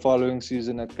season and the following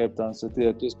season at Cape Town City,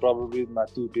 it was probably my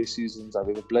two best seasons I've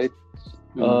ever played.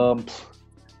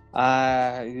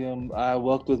 I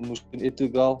worked with Mushin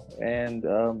Etugal, and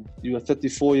you're a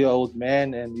 34-year-old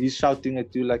man, and he's shouting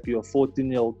at you like you're a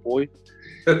 14-year-old boy,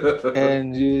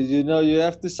 and you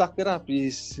have to suck it up.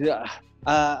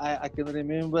 I can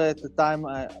remember at the time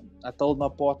I told my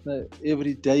partner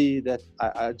every day that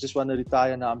I just want to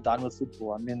retire now. I'm done with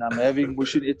football. I mean, I'm having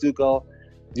Mushin Etugal.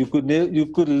 You could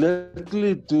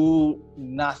literally do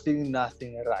nothing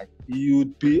right.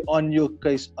 You'd be on your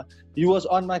case. He was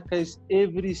on my case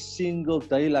every single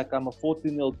day, like I'm a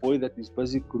 14-year-old boy that is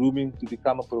busy grooming to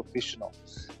become a professional.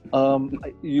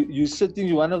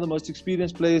 You're one of the most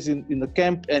experienced players in the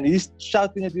camp, and he's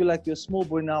shouting at you like you're a small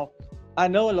boy now. I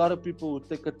know a lot of people would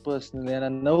take it personally, and I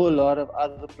know a lot of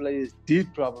other players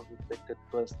did probably take it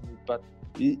personally, but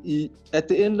at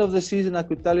the end of the season, I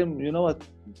could tell him, you know what,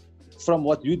 from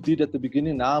what you did at the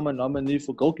beginning, now I'm a nominee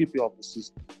for goalkeeper of the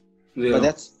season. Yeah. But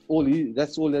that's all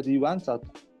that he wants out.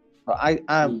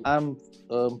 I'm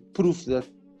proof that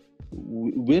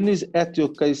when he's at your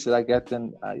case like that,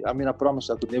 then I promise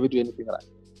I could never do anything right.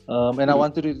 And I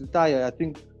wanted to retire. I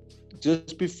think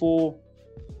just before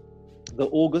the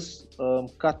August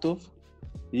cutoff,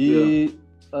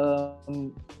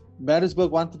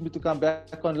 Maritzburg wanted me to come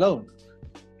back on loan.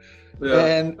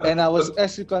 Yeah. And I was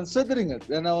actually considering it,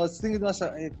 and I was thinking to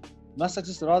myself, hey, must I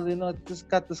just rather just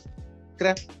cut this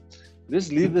crap,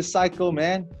 just leave the cycle,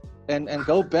 man, and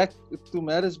go back to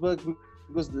Maritzburg,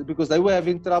 because they were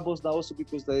having troubles now also,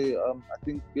 because they I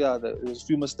think there was a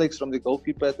few mistakes from the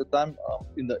goalkeeper at the time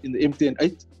in the MTN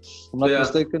 8, if I'm not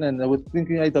mistaken, and I was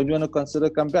thinking, hey, don't you want to consider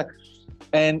come back?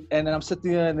 And I'm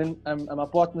sitting here, and then my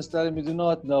partner's telling me, you know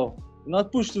what, no,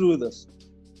 not push through this,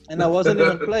 and I wasn't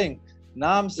even playing.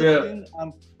 Now I'm sitting,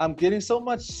 I'm getting so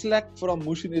much slack from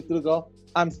Mushin Etugal.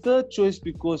 I'm third choice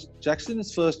because Jackson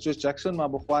is first choice. Jackson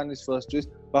Mabokwane is first choice.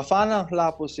 Bafana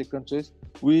Hlapo second choice.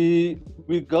 We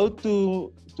go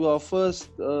to our first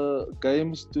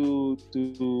games to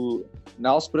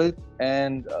Nelspruit,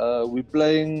 and we're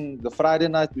playing the Friday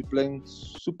night. We're playing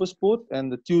Super Sport,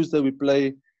 and the Tuesday we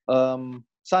play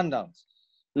Sundowns.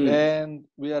 And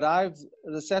we arrived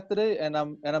the Saturday, and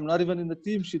I'm not even in the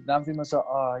team sheet. And I'm thinking myself,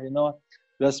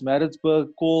 this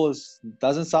Maritzburg call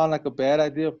doesn't sound like a bad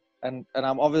idea. And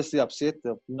I'm obviously upset.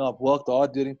 I've worked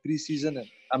hard during pre-season and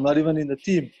I'm not even in the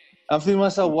team. I'm thinking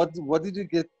myself, what did you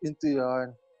get into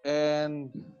here? And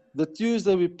the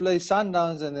Tuesday we play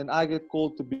Sundowns, and then I get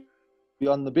called to be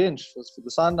on the bench for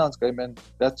the Sundowns game, and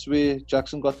that's where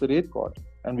Jackson got the red card.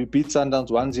 And we beat Sundowns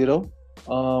 1-0.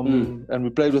 And we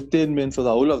played with 10 men for the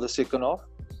whole of the second half.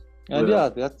 And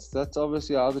that's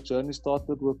obviously how the journey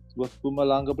started with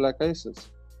Mpumalanga Black Aces.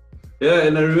 Yeah,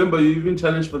 and I remember you even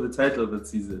challenged for the title that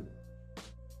season.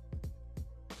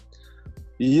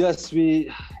 Yes,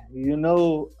 it's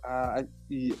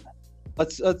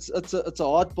a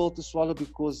hard pill to swallow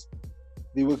because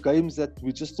there were games that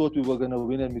we just thought we were going to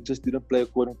win and we just didn't play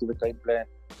according to the game plan.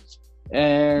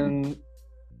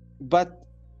 But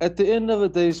at the end of the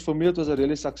day, for me, it was a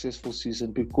really successful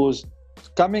season because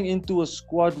coming into a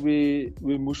squad where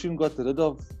Mushin got rid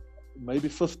of maybe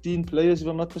 15 players, if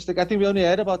I'm not mistaken. I think we only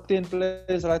had about 10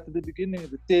 players right at the beginning,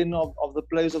 the 10 of the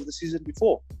players of the season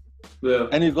before. Yeah.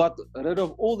 And he got rid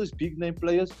of all these big name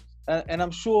players. And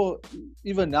I'm sure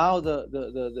even now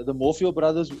the Morpheo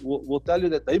brothers will tell you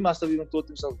that they must have even thought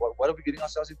to themselves, what are we getting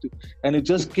ourselves into? And it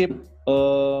just kept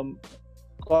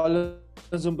Collins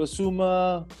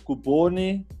Mbasuma,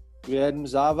 Kuboni, we had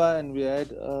Mzava, and we had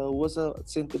who was a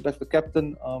centre back, the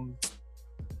captain,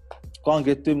 can't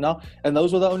get to him now. And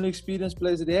those were the only experienced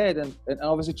players that he had. And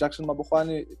obviously Jackson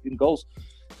Mabokwane in goals.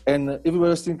 And everybody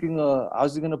was thinking,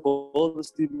 how's he going to build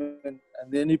this team? And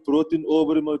then he brought in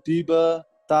Aubrey Modiba,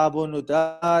 Thabo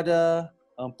Nodada,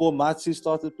 Paul Matsi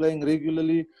started playing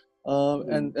regularly.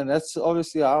 And that's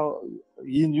obviously how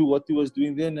he knew what he was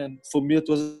doing then. And for me, it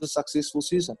was a successful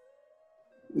season.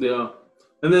 Yeah.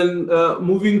 And then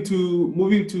moving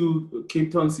to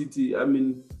Cape Town City, I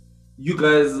mean, you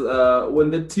guys, when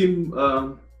the team,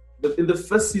 in the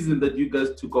first season that you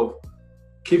guys took off,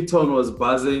 Cape Town was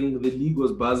buzzing, the league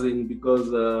was buzzing because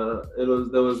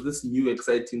there was this new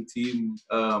exciting team.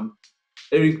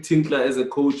 Eric Tinkler as a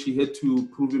coach, he had to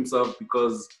prove himself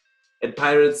because at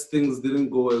Pirates things didn't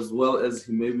go as well as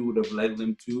he maybe would have liked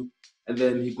them to. And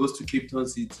then he goes to Cape Town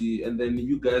City, and then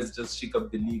you guys just shake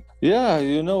up the league. Yeah,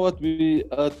 you know what,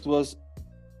 it was,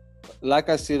 like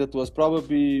I said, it was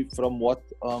probably from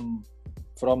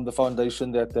the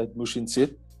foundation that Mushin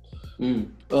said.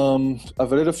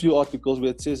 I've read a few articles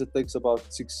where it says it takes about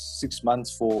six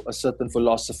months for a certain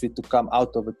philosophy to come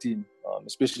out of a team,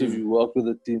 especially if you work with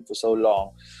a team for so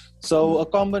long. So a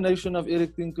combination of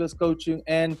Eric Tinkler's coaching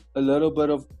and a little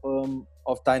bit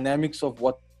of dynamics of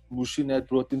what Mushin had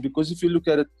brought in. Because if you look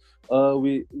at it,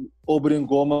 Aubrey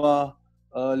Ngoma,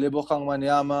 Lebogang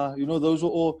Manyama, those were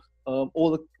all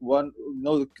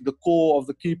the core of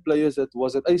the key players that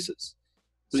was at Aces.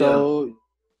 So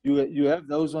you have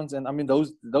those ones, and I mean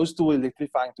those two were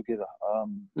electrifying together.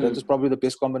 That was probably the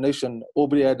best combination.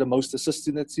 Aubrey had the most assists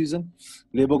in that season.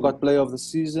 Lebo got player of the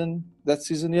season that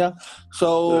season, yeah.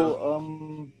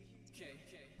 So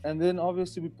and then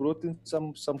obviously we brought in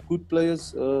some good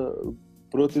players.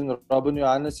 Brought in Robin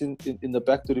Johannes in the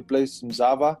back to replace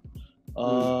Mzava.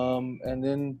 And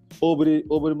then Aubrey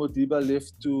Modiba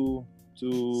left to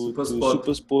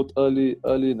Super Sport early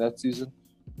in that season.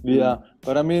 Yeah,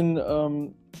 but I mean,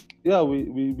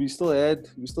 we still had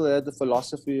the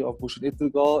philosophy of Mushin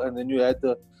Etelgal, and then you had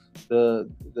the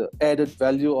added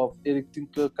value of Eric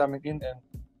Tinkler coming in,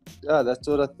 and that's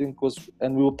what I think was.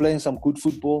 And we were playing some good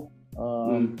football.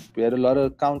 We had a lot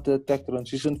of counter-attack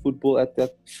transition football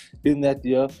in that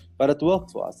year, but it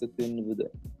worked for us at the end of the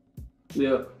day.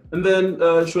 Yeah, and then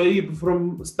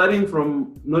Shuaib, starting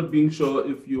from not being sure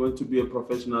if you want to be a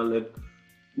professional,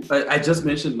 I just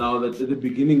mentioned now that at the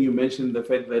beginning you mentioned the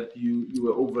fact that you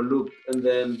were overlooked, and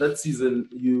then that season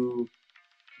you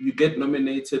get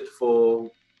nominated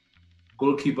for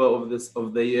Goalkeeper of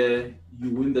the year.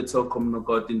 You win the Telkom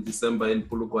knockout in December in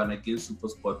Polokwane against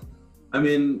SuperSport. I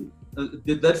mean,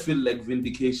 did that feel like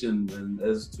vindication and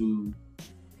as to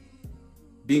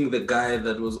being the guy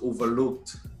that was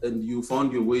overlooked and you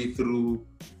found your way through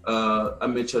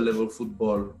amateur level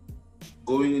football?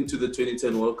 Going into the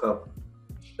 2010 World Cup,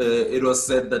 it was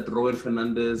said that Rowan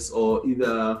Fernandez or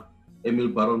either Emil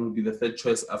Baron would be the third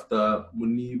choice after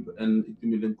Munib and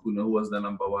Itumeleng Kuna, who was the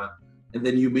number one. And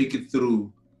then you make it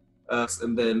through.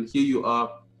 And then here you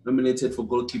are nominated for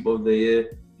Goalkeeper of the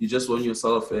Year. You just won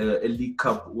yourself a League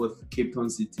Cup with Cape Town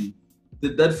City.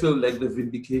 Did that feel like the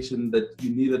vindication that you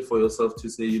needed for yourself to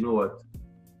say, you know what,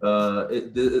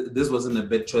 this wasn't a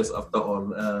bad choice after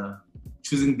all?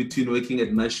 Choosing between working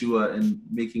at Nashua and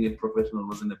making it professional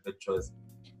wasn't a bad choice.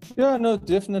 Yeah, no,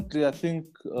 definitely. I think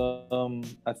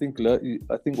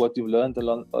what you've learned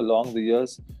along the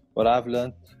years, what I've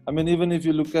learned. I mean, even if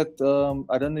you look at,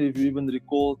 I don't know if you even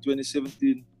recall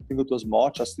 2017. I think it was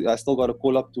March. I still got a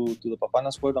call up to the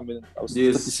Bafana squad. I mean, I was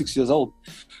 36 years old.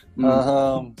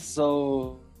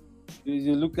 So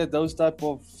you look at those type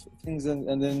of things,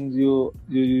 and then you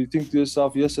think to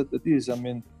yourself, yes, it is. I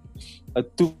mean,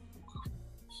 it took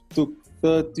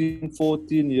 13,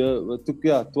 14 years, it took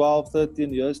 12,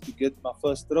 13 years to get my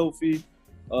first trophy,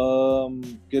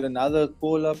 get another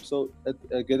call up, so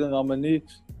get a nominee.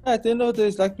 At the end of the day,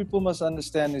 it's like people must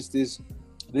understand is this.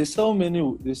 There's so many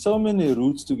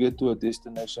routes to get to a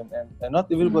destination, and not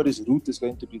everybody's route is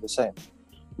going to be the same.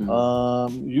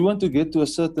 You want to get to a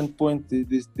certain point,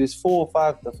 there's 4 or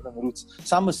 5 different routes.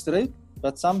 Some are straight,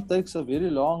 but some takes a very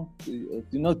long,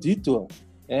 detour.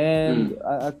 And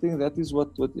I think that is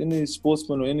what any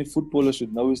sportsman or any footballer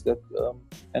should know is that.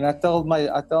 And I tell my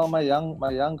young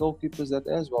goalkeepers that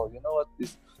as well. You know what?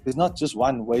 There's not just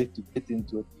one way to get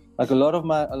into it. Like a lot of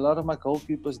my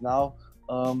goalkeepers now,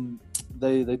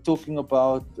 they're talking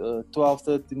about 12,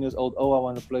 13 years old. Oh, I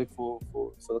want to play for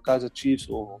the Kaizer Chiefs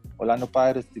or Orlando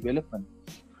Pirates development.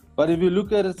 But if you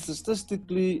look at it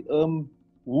statistically,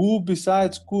 who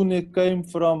besides Kune came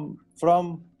from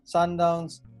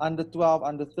Sundowns, under 12,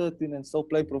 under 13, and still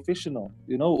play professional,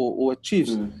 or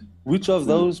Chiefs? Which of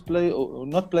those or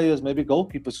not players, maybe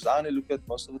goalkeepers, because I only look at,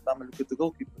 most of the time I look at the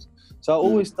goalkeepers. So I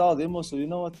always tell them also, you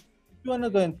know what, if you want to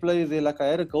go and play there, like I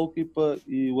had a goalkeeper,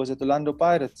 he was at Orlando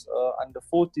Pirates, under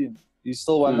 14, he's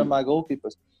still one of my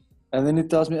goalkeepers. And then he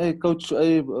tells me, hey, Coach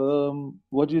Shuaib,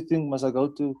 what do you think? Must I go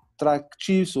to try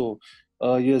Chiefs, or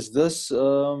here's this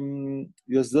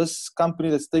company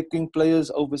that's taking players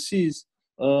overseas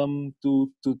to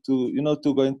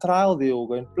go and trial there or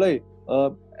go and play.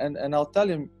 And I'll tell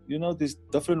him, there's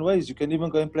different ways. You can even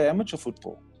go and play amateur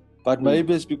football. But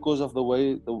maybe it's because of the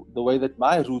way that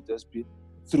my route has been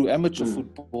through amateur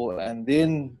football and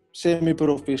then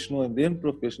semi-professional and then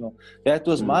professional. That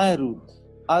was my route.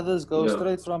 Others go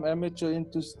straight from amateur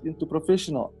into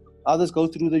professional. Others go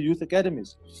through the youth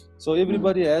academies. So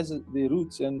everybody has their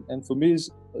roots, and for me,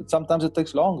 sometimes it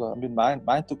takes longer. I mean,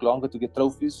 mine took longer to get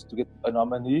trophies, to get a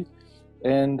nominee,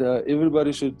 and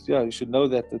everybody should know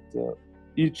that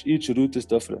each route is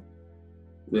different.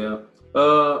 Yeah,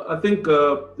 I think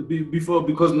before,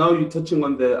 because now you're touching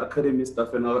on the academy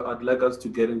stuff, and I'd like us to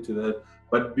get into that.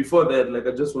 But before that,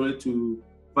 I just wanted to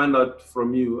find out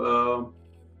from you.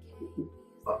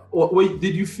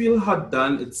 Did you feel hard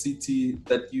done at City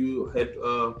that you had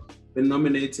been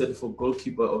nominated for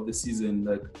Goalkeeper of the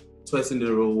Season twice in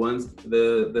a row? Once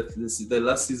the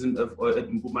last season at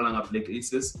Mpumalanga Black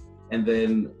Aces, and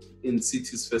then in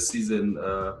City's first season,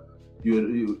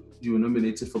 you were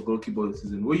nominated for Goalkeeper of the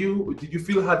Season. Did you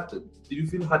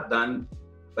feel hard done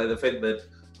by the fact that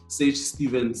Sage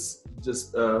Stevens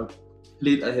just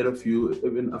played ahead of you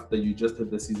even after you just had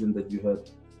the season that you had?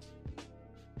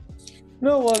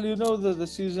 No, well,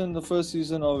 the first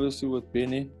season, obviously, with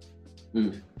Benny.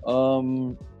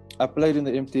 I played in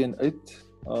the MTN 8.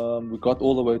 We got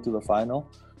all the way to the final.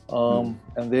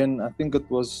 And then I think it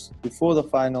was before the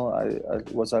final,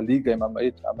 it was a league game. I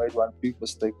made one big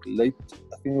mistake late.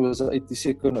 I think it was the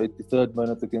 82nd or 83rd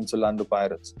minute against Orlando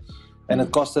Pirates. And it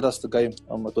costed us the game.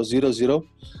 It was 0-0.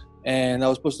 And I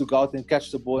was supposed to go out and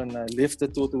catch the ball, and I left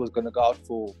it, thought it was going to go out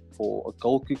for a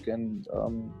goal kick, and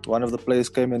one of the players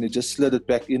came and he just slid it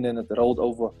back in and it rolled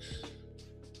over.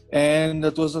 And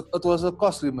it was a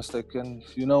costly mistake. And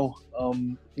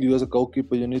you as a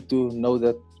goalkeeper, you need to know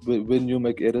that when you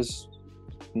make errors,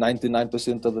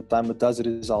 99% of the time it does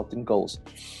result in goals.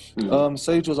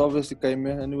 Sage was obviously came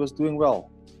in and he was doing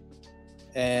well.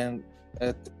 And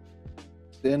at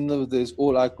the end of the day,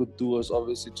 all I could do was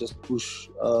obviously just push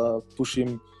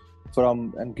him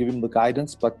and give him the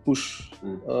guidance, but push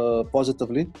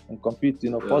positively and compete,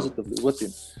 positively with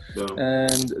him. Yeah.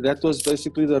 And that was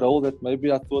basically the role that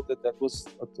maybe I thought that was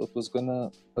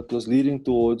leading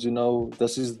towards,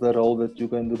 this is the role that you're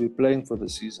going to be playing for the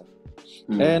season.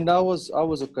 And I was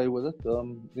okay with it.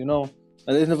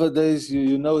 At the end of the days,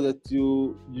 you know that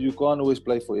you can't always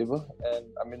play forever. And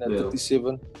I mean, at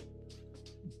 37,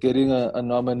 getting a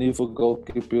nominee for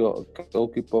goalkeeper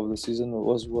of the season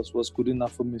was good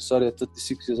enough for me. Sorry, at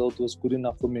 36 years old, was good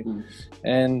enough for me.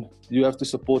 And you have to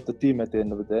support the team at the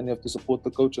end of the day, and you have to support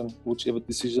the coach on whichever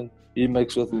decision he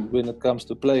makes when it comes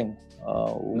to playing,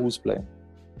 who's playing.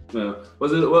 Yeah.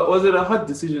 Was it a hard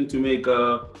decision to make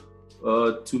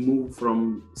to move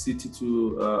from City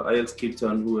to Ajax Cape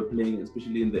Town, who were playing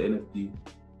especially in the NFD?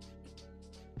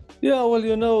 Yeah, well,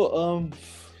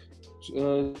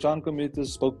 John Cometa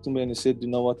spoke to me and he said, you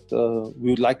know what, we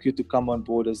would like you to come on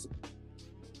board as the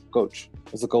coach,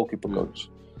 as the goalkeeper coach.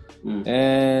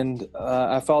 And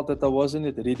I felt that I wasn't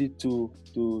ready to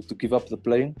give up the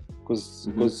playing, because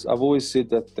I've always said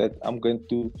that I'm going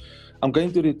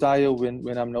to retire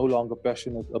when I'm no longer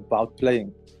passionate about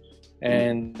playing.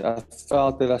 And I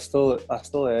felt that I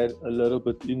still had a little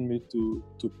bit in me to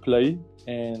play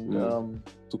and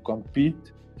to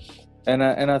compete. And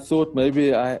I thought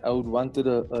maybe I would wanted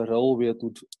a role where it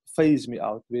would phase me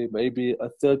out, where maybe a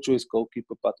third choice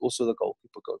goalkeeper, but also the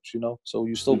goalkeeper coach, so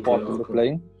you're still part of the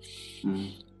playing.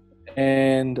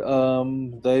 And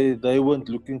they weren't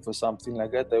looking for something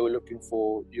like that. They were looking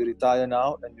for, you retire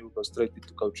now and you go straight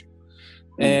into coaching.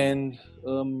 And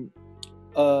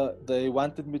they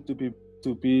wanted me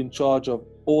to be in charge of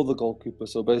all the goalkeepers.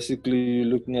 So basically, you're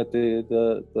looking at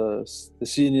the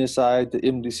senior side, the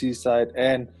MDC side,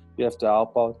 and you have to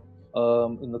help out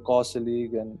in the Castle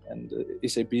League and the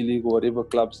SAB League, or whatever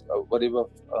clubs, whatever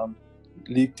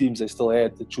league teams they still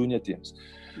had, the junior teams.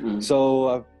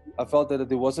 So I felt that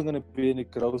there wasn't going to be any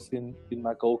growth in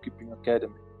my goalkeeping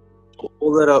academy.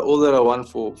 All that I want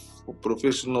for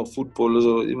professional footballers,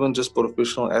 or even just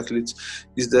professional athletes,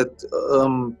 is that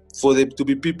for them to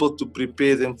be people to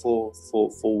prepare them for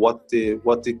what their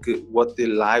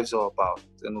lives are about,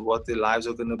 and what their lives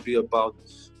are going to be about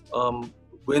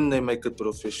when they make it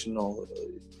professional.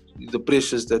 The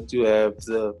pressures that you have,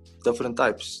 the different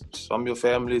types, from your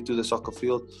family to the soccer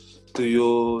field, to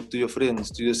your friends,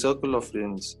 to your circle of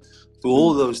friends, to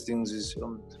all those things, is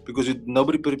because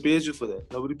nobody prepares you for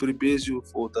that. Nobody prepares you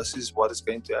for this is what is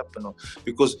going to happen.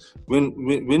 Because when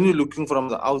you're looking from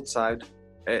the outside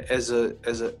as a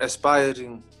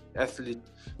aspiring athlete,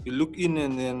 you look in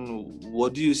and then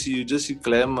what do you see? You just see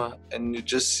glamour, and you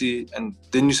just see, and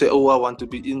then you say, oh, I want to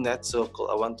be in that circle.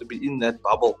 I want to be in that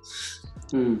bubble.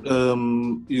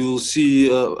 You'll see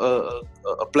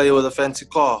a player with a fancy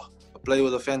car, a player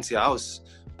with a fancy house.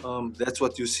 That's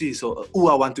what you see. So,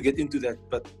 I want to get into that.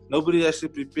 But nobody actually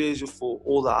prepares you for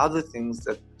all the other things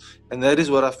and that is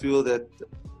what I feel that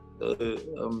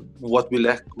what we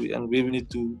lack. We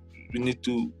need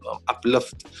to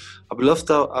uplift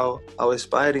our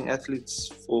aspiring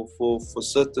athletes for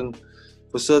certain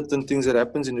things that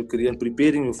happens in your career, and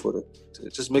preparing you for it.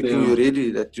 Just making you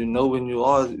ready, that when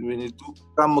you do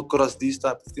come across these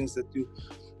type of things, that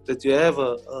you have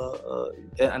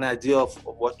an idea of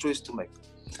what choice to make.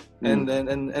 And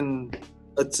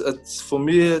it's for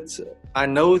me, I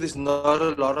know there's not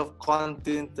a lot of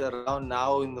content around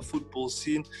now in the football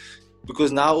scene,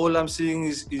 because now all I'm seeing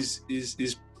is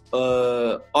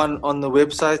on the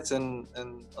websites and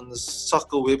on the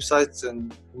soccer websites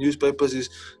and newspapers is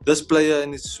this player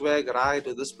and his swag ride,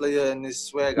 or this player and his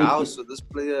swag house, or this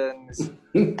player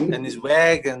and his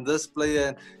wag, and this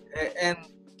player and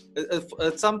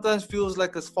it sometimes feels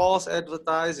like it's false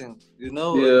advertising,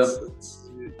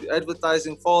 It's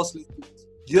advertising falsely.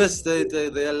 Yes,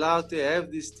 they're allowed to have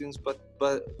these things, but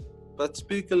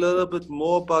speak a little bit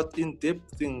more about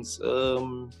in-depth things,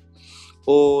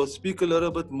 or speak a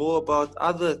little bit more about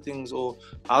other things, or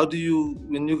how do you,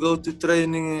 when you go to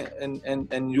training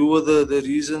and you were the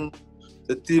reason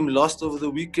the team lost over the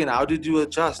weekend, how did you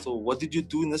adjust, or what did you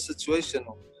do in this situation,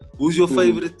 or who's your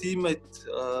favorite teammate,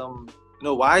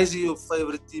 why is he your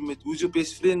favorite teammate, who's your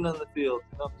best friend on the field,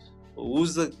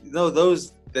 who's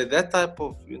that type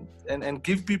of, and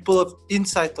give people an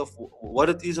insight of what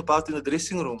it is about in the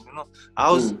dressing room.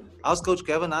 How's Coach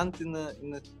Gavin Hunt in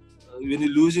the when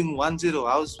you're losing 1-0?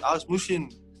 How's Mushin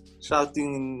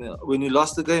shouting when you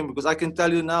lost the game? Because I can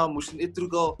tell you now, Mushin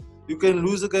Etrugal, you can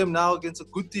lose the game now against a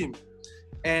good team,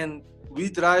 and we're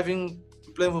playing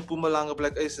for Mpumalanga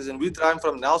Black Aces, and we're driving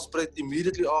from Nelspruit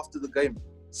immediately after the game.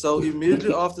 So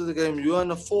immediately after the game, you're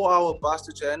on a 4-hour bus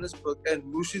to Johannesburg, and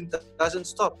Mushin doesn't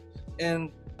stop.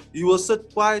 And you will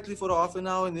sit quietly for half an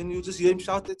hour, and then you just hear him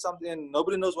shout at something, and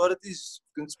nobody knows what it is.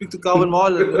 You can speak to Calvin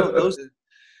Marlin, those.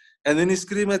 And then he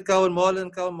screamed at Calvin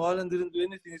Marlin. Calvin Marlin didn't do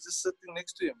anything. He's just sitting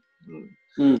next to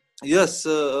him. Yes,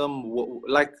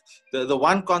 like the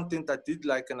one content I did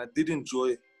like and I did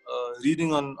enjoy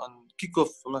reading on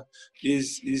kickoff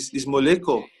is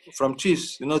Moleko from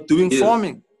Chiefs. Doing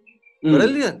farming.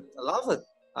 Brilliant. I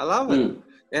love it.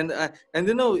 And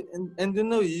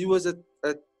he was at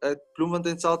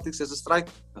Bloemfontein Celtic as a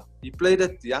striker. He played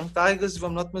at Young Tigers, if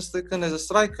I'm not mistaken, as a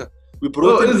striker. We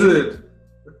brought him. Is it?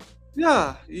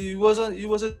 Yeah, he was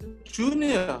a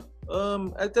junior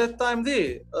at that time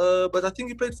there. But I think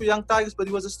he played for Young Tigers, but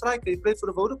he was a striker. He played for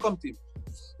the Vodacom team.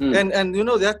 And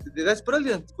that's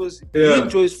brilliant because he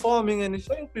enjoys farming and he's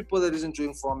showing people that he's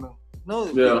enjoying farming.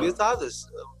 With others.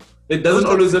 It doesn't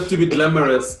always have to be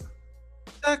glamorous.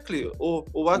 Exactly. Or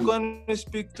why can't we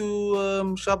speak to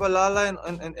Shabalala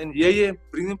and Yeye,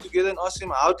 bring them together and ask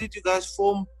him, how did you guys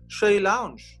form Shay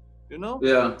Lounge?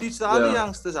 Teach the other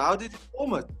youngsters, how did you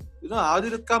form it? How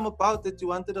did it come about that you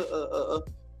wanted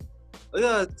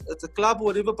it's a club or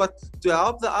whatever, but to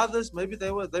help the others, maybe they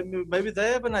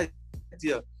have an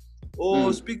idea.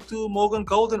 Or speak to Morgan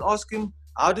Gold and ask him,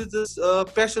 how did this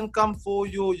passion come for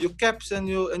your caps and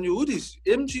your hoodies,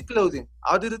 MG clothing?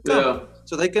 How did it come?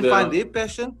 So they can find their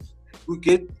passion.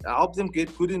 Help them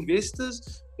get good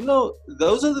investors.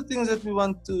 Those are the things that we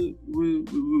want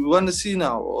to see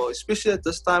now, or especially at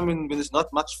this time when there's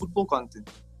not much football content.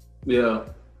 Yeah.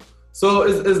 So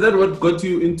is that what got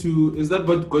you into? Is that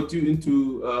what got you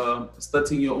into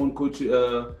starting your own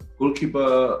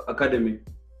goalkeeper academy?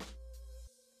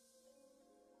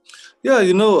 Yeah,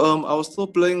 I was still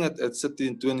playing at City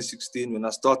in 2016 when I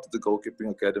started the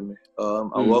goalkeeping academy.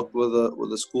 I worked with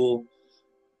a school,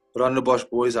 Randebosch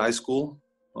Boys High School,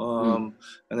 and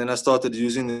then I started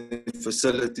using the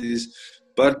facilities.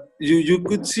 But you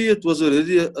could see it was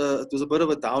already it was a bit of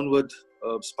a downward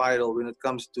spiral when it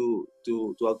comes to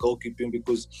our goalkeeping,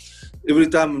 because every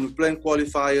time when we're playing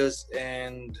qualifiers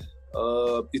and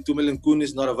Itumeleng Koen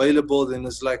is not available, then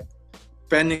it's like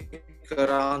panic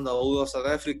around the whole of South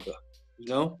Africa.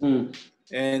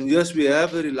 And yes, we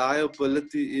have a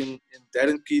reliability in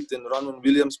Darren Keat and Ronwen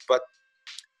Williams, but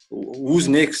who's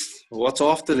next? What's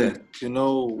after that?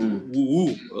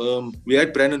 We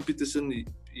had Brandon Peterson.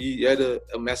 He had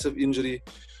a massive injury,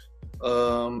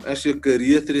 actually a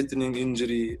career-threatening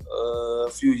injury a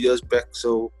few years back.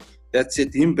 So that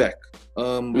set him back.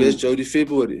 Where's Jody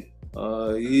February?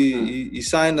 He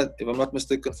signed, if I'm not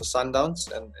mistaken, for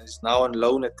Sundowns and is now on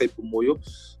loan at Cape Town.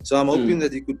 So I'm hoping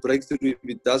that he could break through if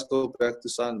he does go back to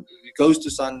If he goes to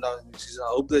Sundowns next season,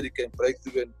 I hope that he can break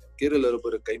through and get a little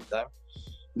bit of game time.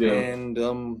 Yeah. And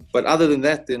but other than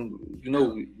that, then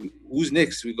who's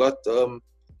next? We got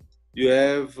you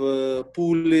have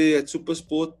Pule at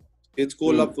SuperSport. Gets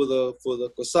called up for the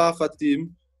Kosafa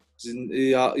team.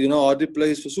 Hardy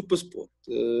plays for SuperSport.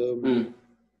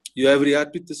 You have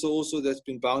Riyad Peterson also that's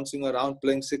been bouncing around,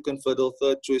 playing second fiddle,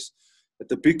 third choice at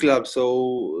the big club.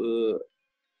 So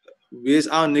where's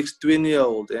our next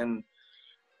 20-year-old? And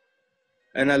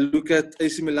I look at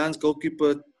AC Milan's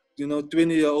goalkeeper,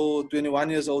 20-year-old, 21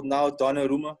 years old now,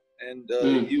 Donnarumma, and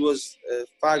he was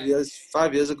 5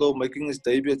 years ago making his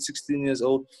debut at 16 years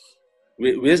old.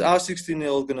 Where's our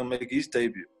 16-year-old gonna make his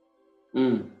debut?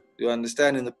 You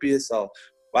understand, in the PSL?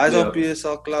 Why is our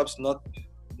PSL clubs not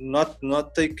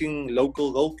taking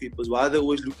local goalkeepers? Why are they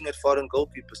always looking at foreign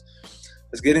goalkeepers?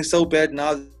 It's getting so bad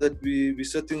now that we're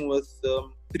sitting with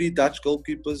 3 Dutch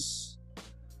goalkeepers,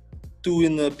 2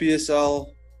 in the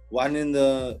PSL, one in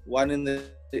the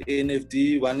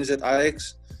NFD, one is at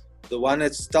Ajax, the one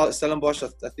at Stellenbosch,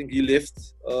 I think he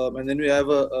left, and then we have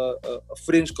a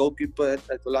French goalkeeper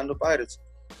at Orlando Pirates.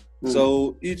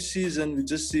 So each season we're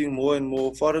just seeing more and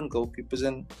more foreign goalkeepers,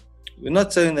 and we're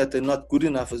not saying that they're not good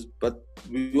enough, but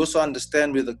we also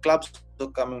understand where the clubs are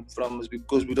coming from, is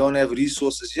because we don't have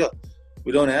resources here.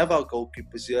 We don't have our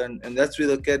goalkeepers here, and that's where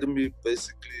the academy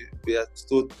basically we had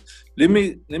thought, let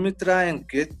me try and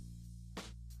get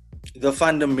the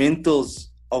fundamentals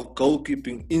of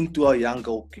goalkeeping into our young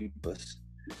goalkeepers.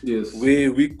 Yes.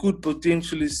 Where we could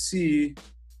potentially see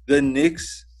the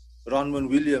next Ronwen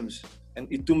Williams and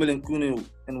Itumeleng Koen.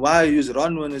 And why I use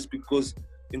Ronwen is because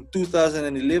in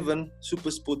 2011,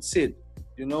 SuperSport said,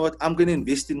 you know what, I'm going to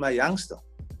invest in my youngster.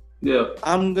 Yeah.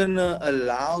 I'm going to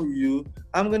allow you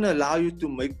to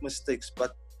make mistakes,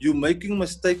 but you're making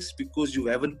mistakes because you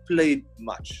haven't played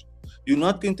much. You're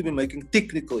not going to be making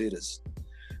technical errors.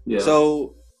 Yeah.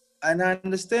 So, and I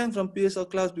understand from PSL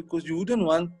clubs, because you wouldn't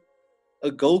want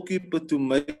a goalkeeper to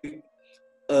make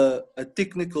a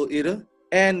technical error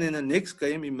and in the next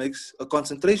game he makes a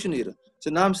concentration error. So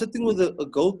now I'm sitting with a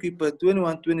goalkeeper at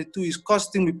 21, 22. He's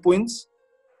costing me points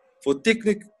for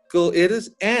technical errors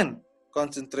and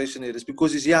concentration errors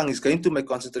because he's young. He's going to make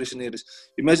concentration errors.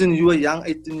 Imagine you are a young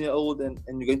 18-year-old and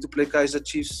you're going to play Kaizer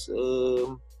Chiefs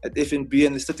at FNB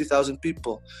and there's 30,000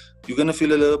 people. You're going to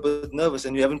feel a little bit nervous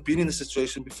and you haven't been in the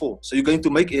situation before. So you're going to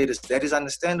make errors. That is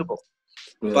understandable.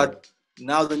 Yeah. But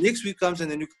now the next week comes and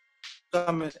then you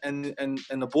come and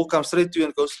the ball comes straight to you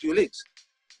and goes to your legs.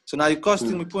 So now you're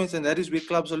costing me points, and that is where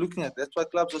clubs are looking at. That's why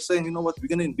clubs are saying, you know what, we're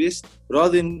going to invest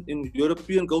rather in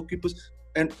European goalkeepers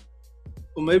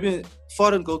or maybe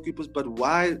foreign goalkeepers. But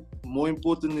why, more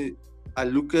importantly, I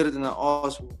look at it and I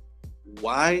ask,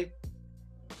 why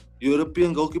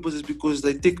European goalkeepers is because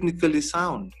they're technically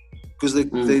sound. Because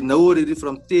they know already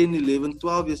from 10, 11,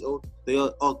 12 years old, they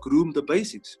are groomed the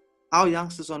basics. Our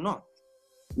youngsters are not.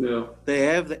 Yeah. They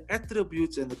have the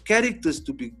attributes and the characters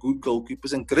to be good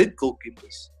goalkeepers and great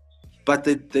goalkeepers. But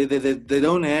they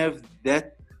don't have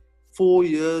that 4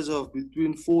 years of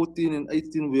between 14 and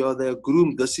 18 where they are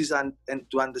groomed. This is and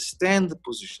to understand the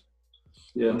position.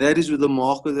 Yeah. And that is with the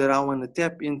market that I want to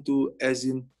tap into, as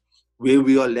in where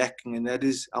we are lacking. And that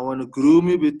is, I want to groom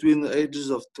you between the ages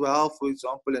of 12, for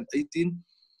example, and 18.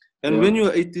 And when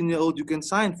you're 18-year-old, you can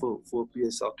sign for a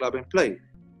PSL club and play.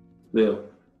 Yeah.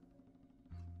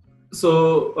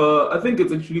 So I think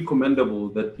it's actually commendable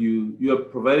that you are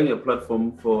providing a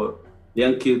platform for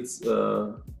young kids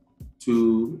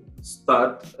to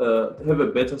start, have a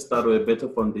better start or a better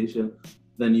foundation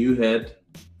than you had,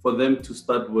 for them to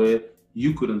start where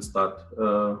you couldn't start.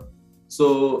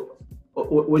 So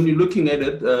when you're looking at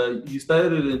it, you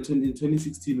started it in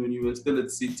 2016 when you were still at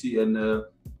City, and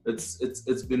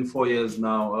it's been 4 years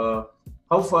now.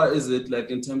 How far is it, like,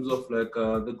 in terms of like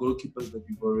the goalkeepers that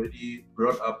you've already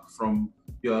brought up from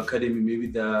your academy? Maybe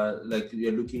they're like,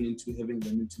 you're looking into having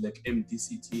them into like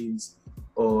MDC teams,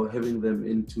 or having them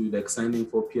into like signing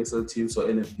for PSL teams or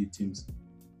NFD teams.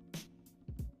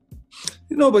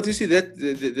 But you see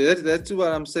that's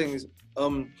what I'm saying is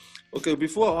okay.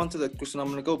 Before I answer that question, I'm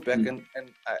gonna go back and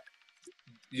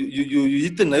you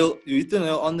hit the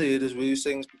nail on the head, is where you're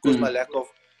saying it's because my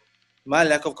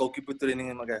lack of goalkeeper training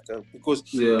in Magaka. Because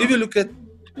if you look at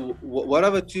what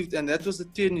I've achieved, and that was the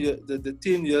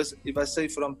 10 years, if I say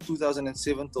from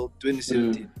 2007 till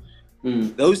 2017,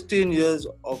 those 10 years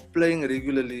of playing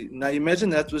regularly. Now imagine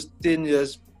that was 10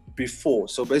 years before.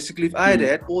 So basically, if I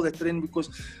had all that training, because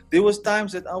there was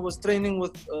times that I was training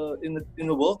with in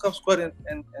the World Cup squad,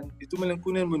 and Itumel and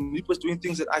Kunen, when he was doing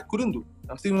things that I couldn't do.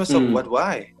 I'm thinking to myself,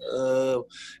 why?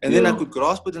 And then I could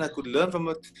grasp it and I could learn from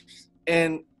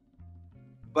it.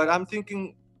 But I'm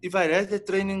thinking, if I had that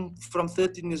training from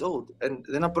 13 years old, and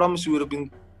then I promise you would have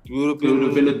been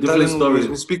a different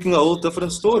story. Speaking a whole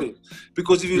different story.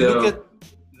 Because if you look at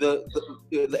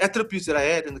the attributes that I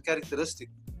had and the characteristic,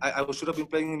 I should have been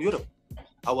playing in Europe.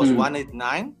 I was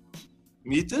 189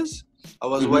 meters. I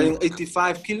was weighing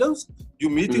 85 kilos.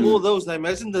 You're meeting all those. Now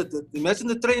imagine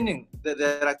the training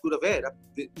that I could have had.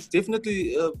 It's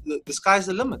definitely the sky's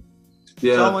the limit.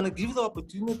 Yeah. So I want to give the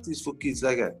opportunities for kids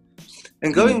like that.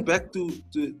 And going back to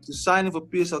signing for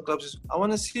PSL clubs, I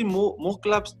want to see more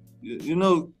clubs,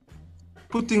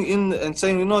 putting in and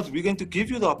saying, we're going to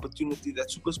give you the opportunity that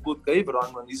SuperSport gave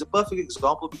Ronman. He's a perfect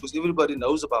example because everybody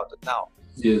knows about it now.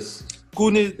 Yes.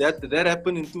 Kuni, that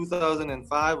happened in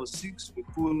 2005 or 6.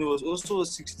 Kuni was also a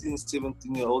 16,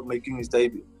 17-year-old making his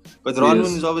debut. But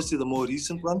Ronman is obviously the more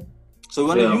recent one. So we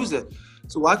want to use that.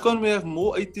 So why can't we have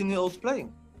more 18-year-olds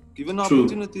playing? Given the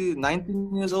opportunity,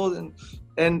 19 years old,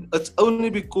 and it's only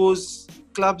because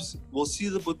clubs will see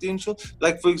the potential.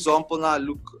 Like, for example, now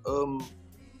look,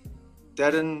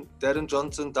 Darren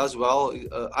Johnson does well.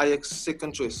 Ajax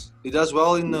second choice. He does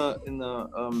well in the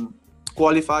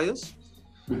qualifiers,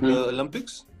 the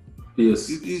Olympics. Yes,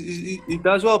 he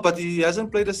does well, but he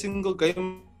hasn't played a single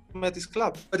game at his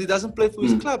club. But he doesn't play for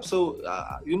his club, so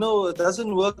it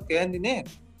doesn't work hand in hand.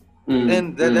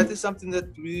 And that is something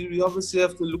that we obviously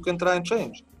have to look and try and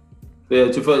change. Yeah,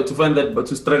 to find that, but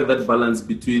to strike that balance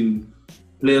between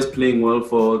players playing well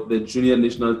for the junior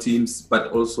national teams,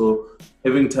 but also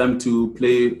having time to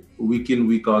play week in,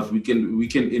 week out, weekend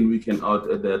in, weekend out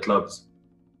at their clubs.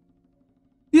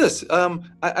 Yes, I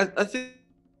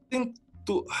think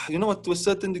to a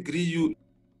certain degree,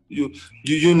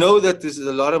 you know that there's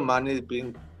a lot of money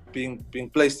being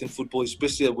placed in football,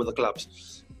 especially with the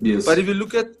clubs. Yes. But if you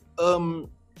look at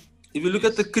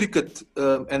the cricket,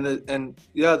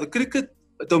 the cricket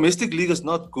domestic league is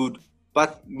not good,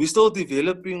 but we're still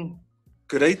developing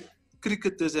great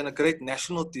cricketers and a great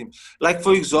national team. Like,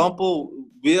 for example,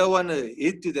 where I want to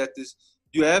head to that is,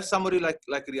 you have somebody like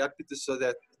Riyad Peters, so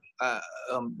that I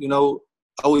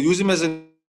will use him as an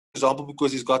example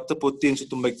because he's got the potential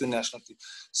to make the national team.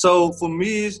 So for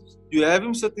me, you have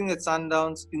him sitting at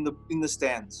Sundowns in the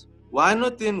stands. Why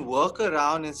not then work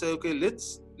around and say, okay,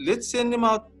 let's send him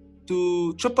out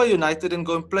to Chippa United and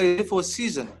go and play for a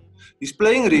season. He's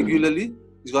playing regularly.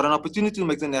 He's got an opportunity to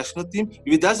make the national team.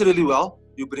 If he does really well,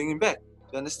 you bring him back.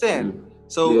 You understand?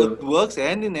 So it works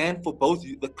hand in hand for both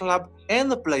the club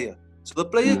and the player. So the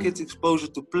player gets exposure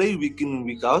to play week in and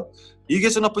week out. He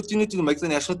gets an opportunity to make the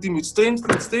national team, which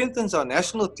strengthens our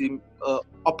national team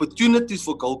opportunities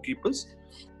for goalkeepers.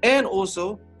 And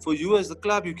also, for you as the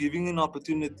club, you're giving an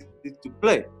opportunity to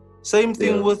play. Same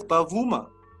thing with Bavuma.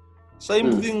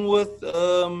 Same thing with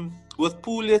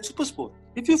Pule at Supersport.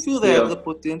 If you feel they have the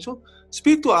potential,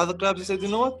 speak to other clubs and say,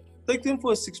 you know what, take them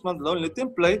for a 6-month loan, let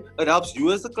them play. It helps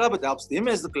you as the club, it helps them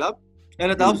as the club,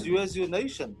 and it helps you as your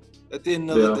nation at the end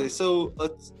of the day. So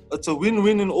it's a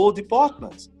win-win in all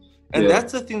departments. And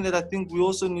that's the thing that I think we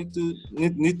also need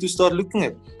to start looking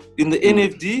at. In the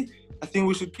NFD, I think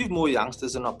we should give more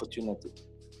youngsters an opportunity.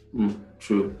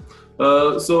 True.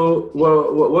 So,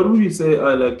 what would you say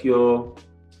are like your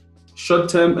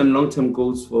short-term and long-term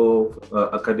goals for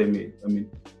academy? I mean,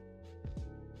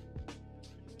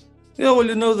 yeah, well,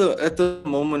 you know, at the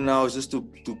moment now is just to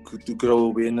grow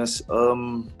awareness.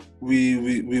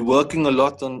 We're working a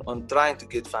lot on trying to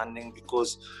get funding,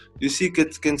 because you see,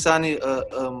 Kensani,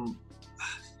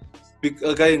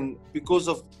 again, because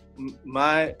of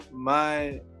my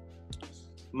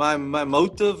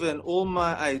motive and all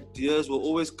my ideas will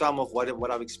always come of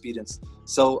what I've experienced.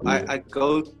 So I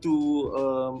go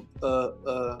to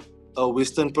a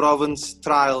Western Province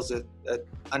trials at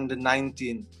under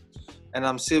 19, and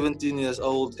I'm 17 years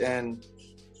old, and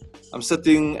I'm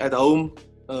sitting at home,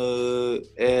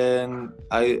 and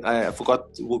I forgot,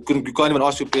 you can't even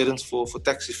ask your parents for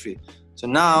taxi fare. So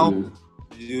now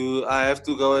I have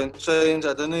to go and change.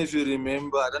 I don't know if you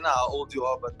remember, I don't know how old you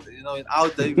are, but you know, in our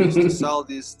day we used to sell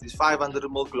these 500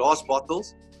 ml glass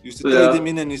bottles. We used to trade them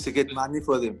in and used to get money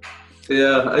for them.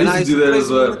 Yeah, I used to do that as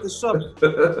well. At the shop.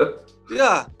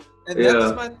 And that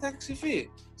is my taxi fare.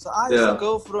 So I used to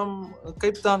go from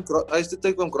Cape Town. I used to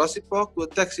take from Grassy Park to a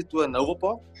taxi to a Nova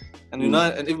Park, and you know,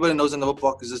 and everybody knows a Nova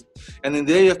Park is just. And then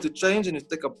there you have to change, and you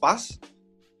take a bus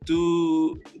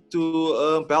to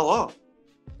Belhar.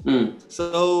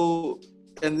 So,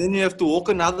 and then you have to walk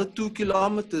another 2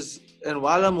 kilometers. And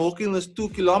while I'm walking those 2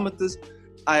 kilometers,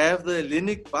 I have the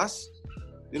Hellenic bus.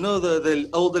 You know, the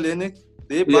old Hellenic.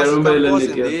 Their bus comes,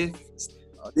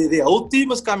 and the whole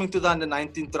team is coming to the under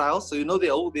 19 trials. So you know, the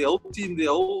whole team, the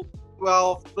whole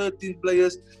 12, 13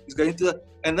 players is going to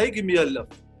and they give me a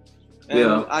lift.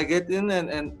 And I get in,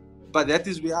 but that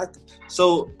is where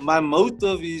so my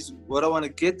motive is, what I want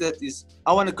to get at is,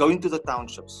 I want to go into the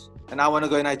townships. And I want to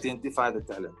go and identify the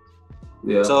talent.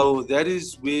 So that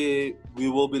is where we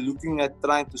will be looking at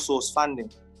trying to source funding.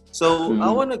 So I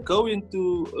want to go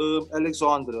into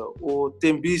Alexandra or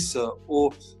Tembisa,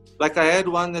 or like I had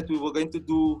one that we were going to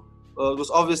do. It was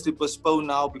obviously postponed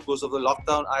now because of the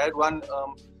lockdown. I had one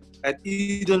at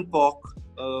Eden Park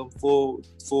for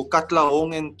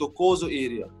Katlehong and Tokozo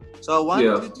area. So I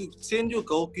wanted to send your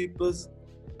goalkeepers.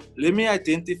 Let me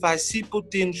identify, see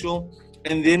potential,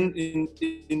 and then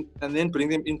bring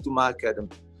them into my academy.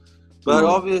 But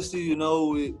obviously, you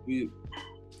know,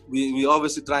 we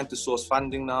obviously trying to source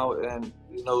funding now, and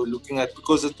you know, looking at,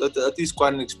 because it is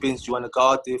quite an expense. You want to go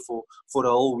out there for the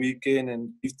whole weekend and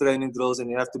give training drills, and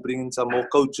you have to bring in some more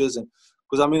coaches, and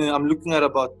because I mean, I'm looking at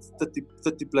about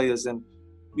 30 players, and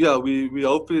we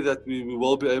hopefully that we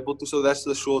will be able to. So that's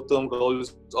the short-term goal,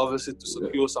 is obviously to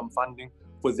secure some funding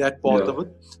for that part of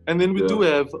it. And then we do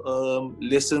have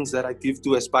lessons that I give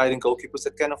to aspiring goalkeepers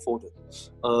that can afford it.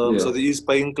 So there is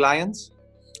paying clients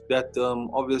that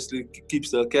obviously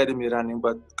keeps the academy running,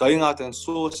 but going out and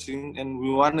sourcing, and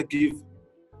we want to give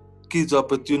kids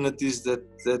opportunities that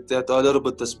are a little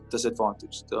bit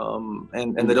disadvantaged,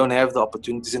 and they don't have the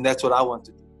opportunities, and that's what I want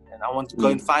to do. And I want to go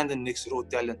and find the next raw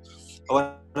talent. I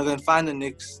want to go and find the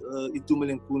next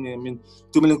Itumeleng. I mean,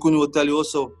 Itumeleng will tell you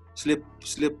also, slept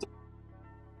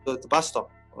the bus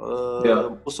stop.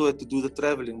 Also had to do the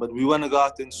traveling, but we want to go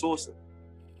out and source it.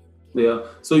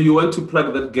 So you want to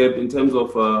plug that gap in terms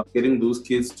of getting those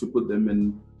kids to put them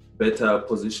in better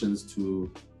positions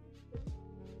to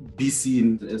be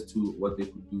seen as to what they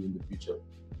could do in the future.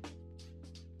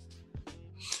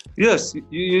 Yes,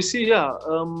 you see,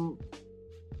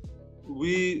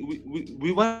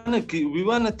 we want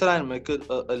to try and make it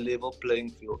a level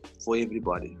playing field for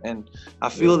everybody, and I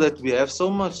feel that we have so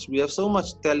much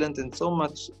talent and so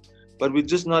much, but we're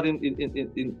just not in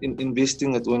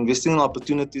investing it, or investing in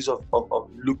opportunities of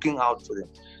looking out for them.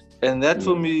 And that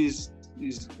for me is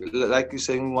like you're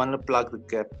saying, we want to plug the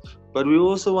gap, but we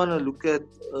also want to look at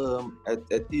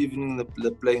evening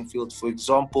the playing field. For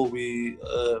example,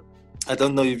 I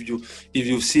don't know if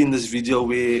you've seen this video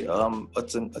where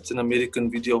it's an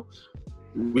American video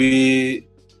where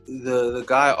the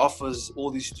guy offers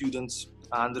all these students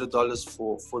 $100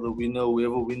 for the winner,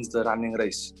 whoever wins the running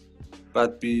race.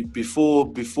 But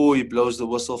before he blows the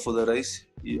whistle for the race,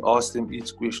 he asked them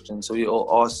each question. So he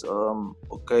asked,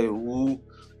 okay, who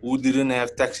didn't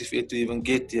have taxi fare to even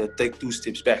get here, take 2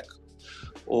 steps back.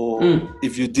 Or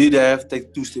if you did have,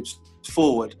 take 2 steps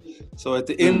forward. So at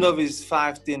the end of his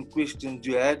 5-10 questions,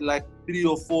 you had like 3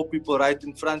 or 4 people right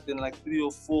in front and like 3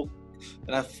 or 4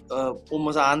 and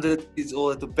almost 100 kids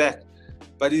all at the back.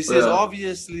 But he says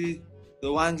obviously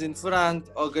the ones in front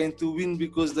are going to win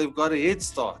because they've got a head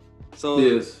start. So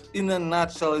in a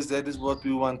nutshell, that is what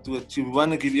we want to achieve. We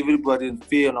want to give everybody a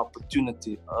fair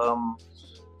opportunity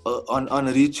on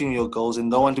reaching your goals,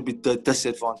 and don't want to be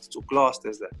disadvantaged or classed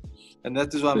as that. And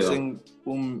that is why I'm saying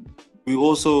we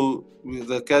also,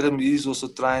 the academy is also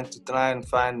trying and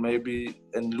find maybe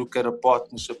and look at a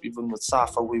partnership even with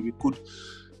SAFA where we could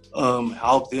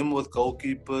help them with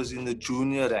goalkeepers in the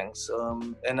junior ranks.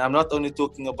 And I'm not only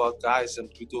talking about guys,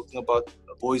 we're talking about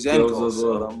boys and girls.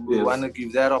 We want to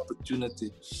give that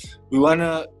opportunity. We want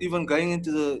to, even going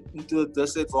into the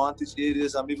disadvantaged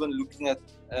areas, I'm even looking at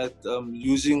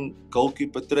using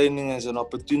goalkeeper training as an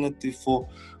opportunity for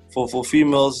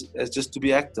females as just to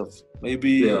be active.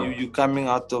 Maybe you coming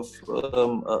out of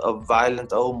a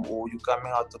violent home, or you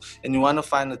coming out of, and you want to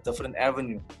find a different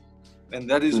avenue, and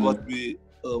that is what we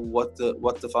what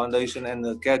the foundation and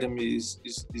the academy is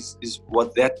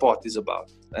what that part is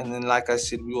about. And then, like I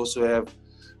said, we also have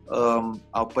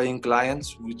our paying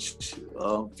clients, which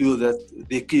feel that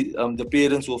the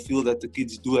parents will feel that the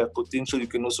kids do have potential. You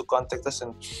can also contact us,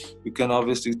 and we can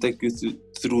obviously take you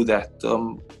through that.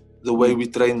 The way we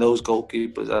train those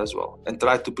goalkeepers as well, and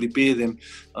try to prepare them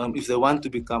if they want to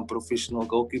become professional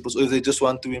goalkeepers, or if they just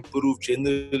want to improve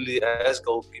generally as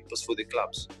goalkeepers for their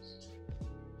clubs.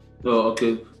 Oh,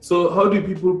 okay. So how do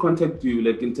people contact you,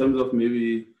 like in terms of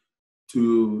maybe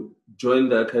to join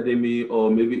the academy,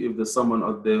 or maybe if there's someone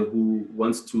out there who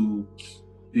wants to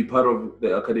be part of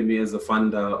the academy as a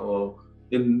funder, or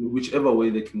in whichever way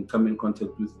they can come in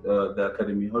contact with the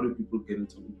academy? How do people get in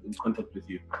contact with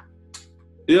you?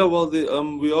 Yeah, well,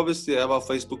 we obviously have our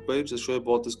Facebook page, the Shuaib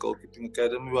Walters Goalkeeping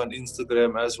Academy. We're on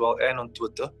Instagram as well, and on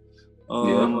Twitter.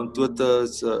 On Twitter,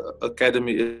 it's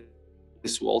Academy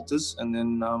is Walters, and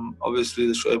then obviously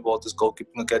the Shuaib Walters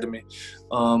Goalkeeping Academy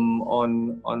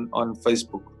on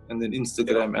Facebook, and then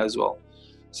Instagram as well.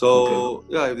 So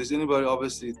if there's anybody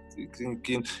obviously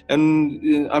keen,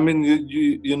 and I mean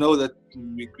you know that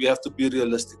we have to be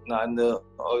realistic now, and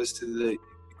obviously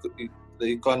the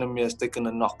economy has taken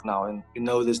a knock now, and you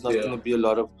know there's not going to be a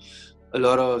lot of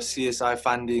CSI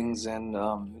fundings, and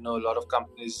a lot of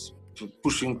companies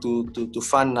pushing to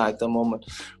fund now at the moment.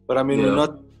 But I mean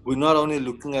we're not only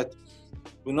looking at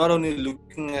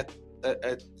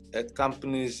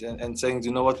companies and saying,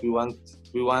 you know what, we want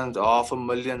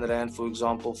 $500,000 for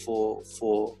example for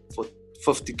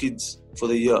 50 kids for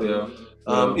the year.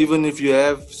 Even if you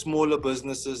have smaller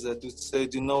businesses that would say,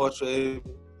 you know what,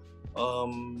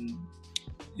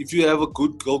 if you have a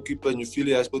good goalkeeper and you feel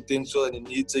he has potential and he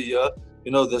needs a year,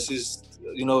 this is,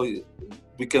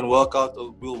 we can work out,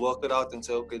 or we'll work it out and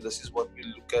say, okay, this is what we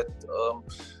look at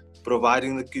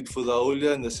providing the kid for the whole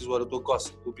year, and this is what it will cost.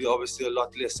 It will be obviously a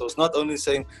lot less. So it's not only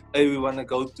saying, hey, we want to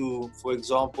go to, for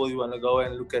example, you want to go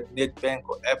and look at Nedbank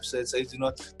or Absa and say,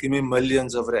 give me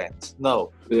millions of rands.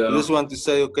 No. We just want to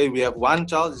say, okay, we have one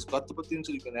child, he's got the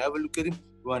potential, you can have a look at him.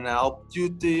 We want to help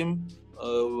tutor him.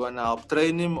 We want to help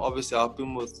train him, obviously help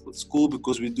him with school,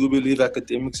 because we do believe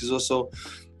academics is also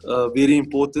very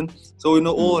important. So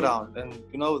all around, and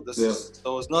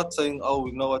so it's not saying, oh,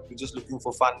 you know what, we're just looking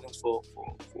for fundings for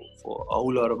a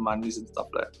whole lot of monies and stuff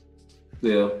like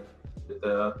that.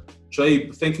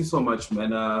 Shuaib, thank you so much,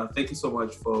 man. Thank you so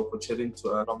much for chatting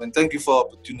to us. And thank you for the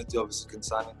opportunity, obviously,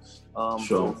 Khens,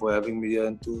 for having me here,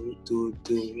 and to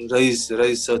raise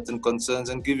certain concerns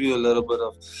and give you a little bit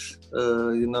of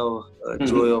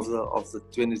joy of the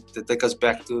 20, to take us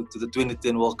back to the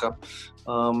 2010 World Cup.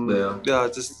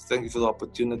 Just thank you for the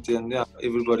opportunity, and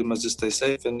everybody must just stay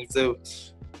safe. And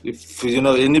if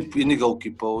any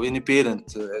goalkeeper or any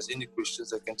parent has any questions,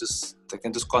 they can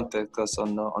just contact us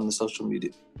on the social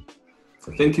media.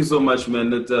 Thank you so much,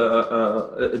 man. It's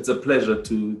a pleasure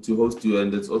to host you,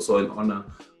 and it's also an honor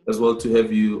as well to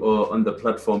have you on the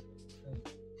platform.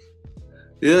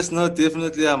 Yes, no,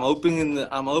 definitely. I'm hoping in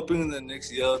the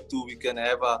next year or two we can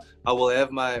have I will have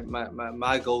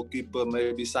my goalkeeper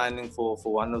maybe signing for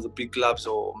one of the big clubs,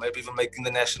 or maybe even making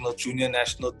the junior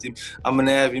national team. I'm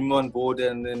gonna have him on board,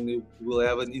 and then we'll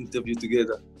have an interview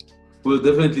together. We'll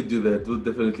definitely do that.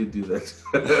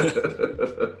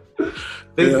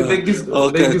 Thank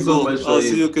you so much. I'll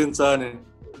see you, Khens.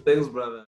 Thanks, brother.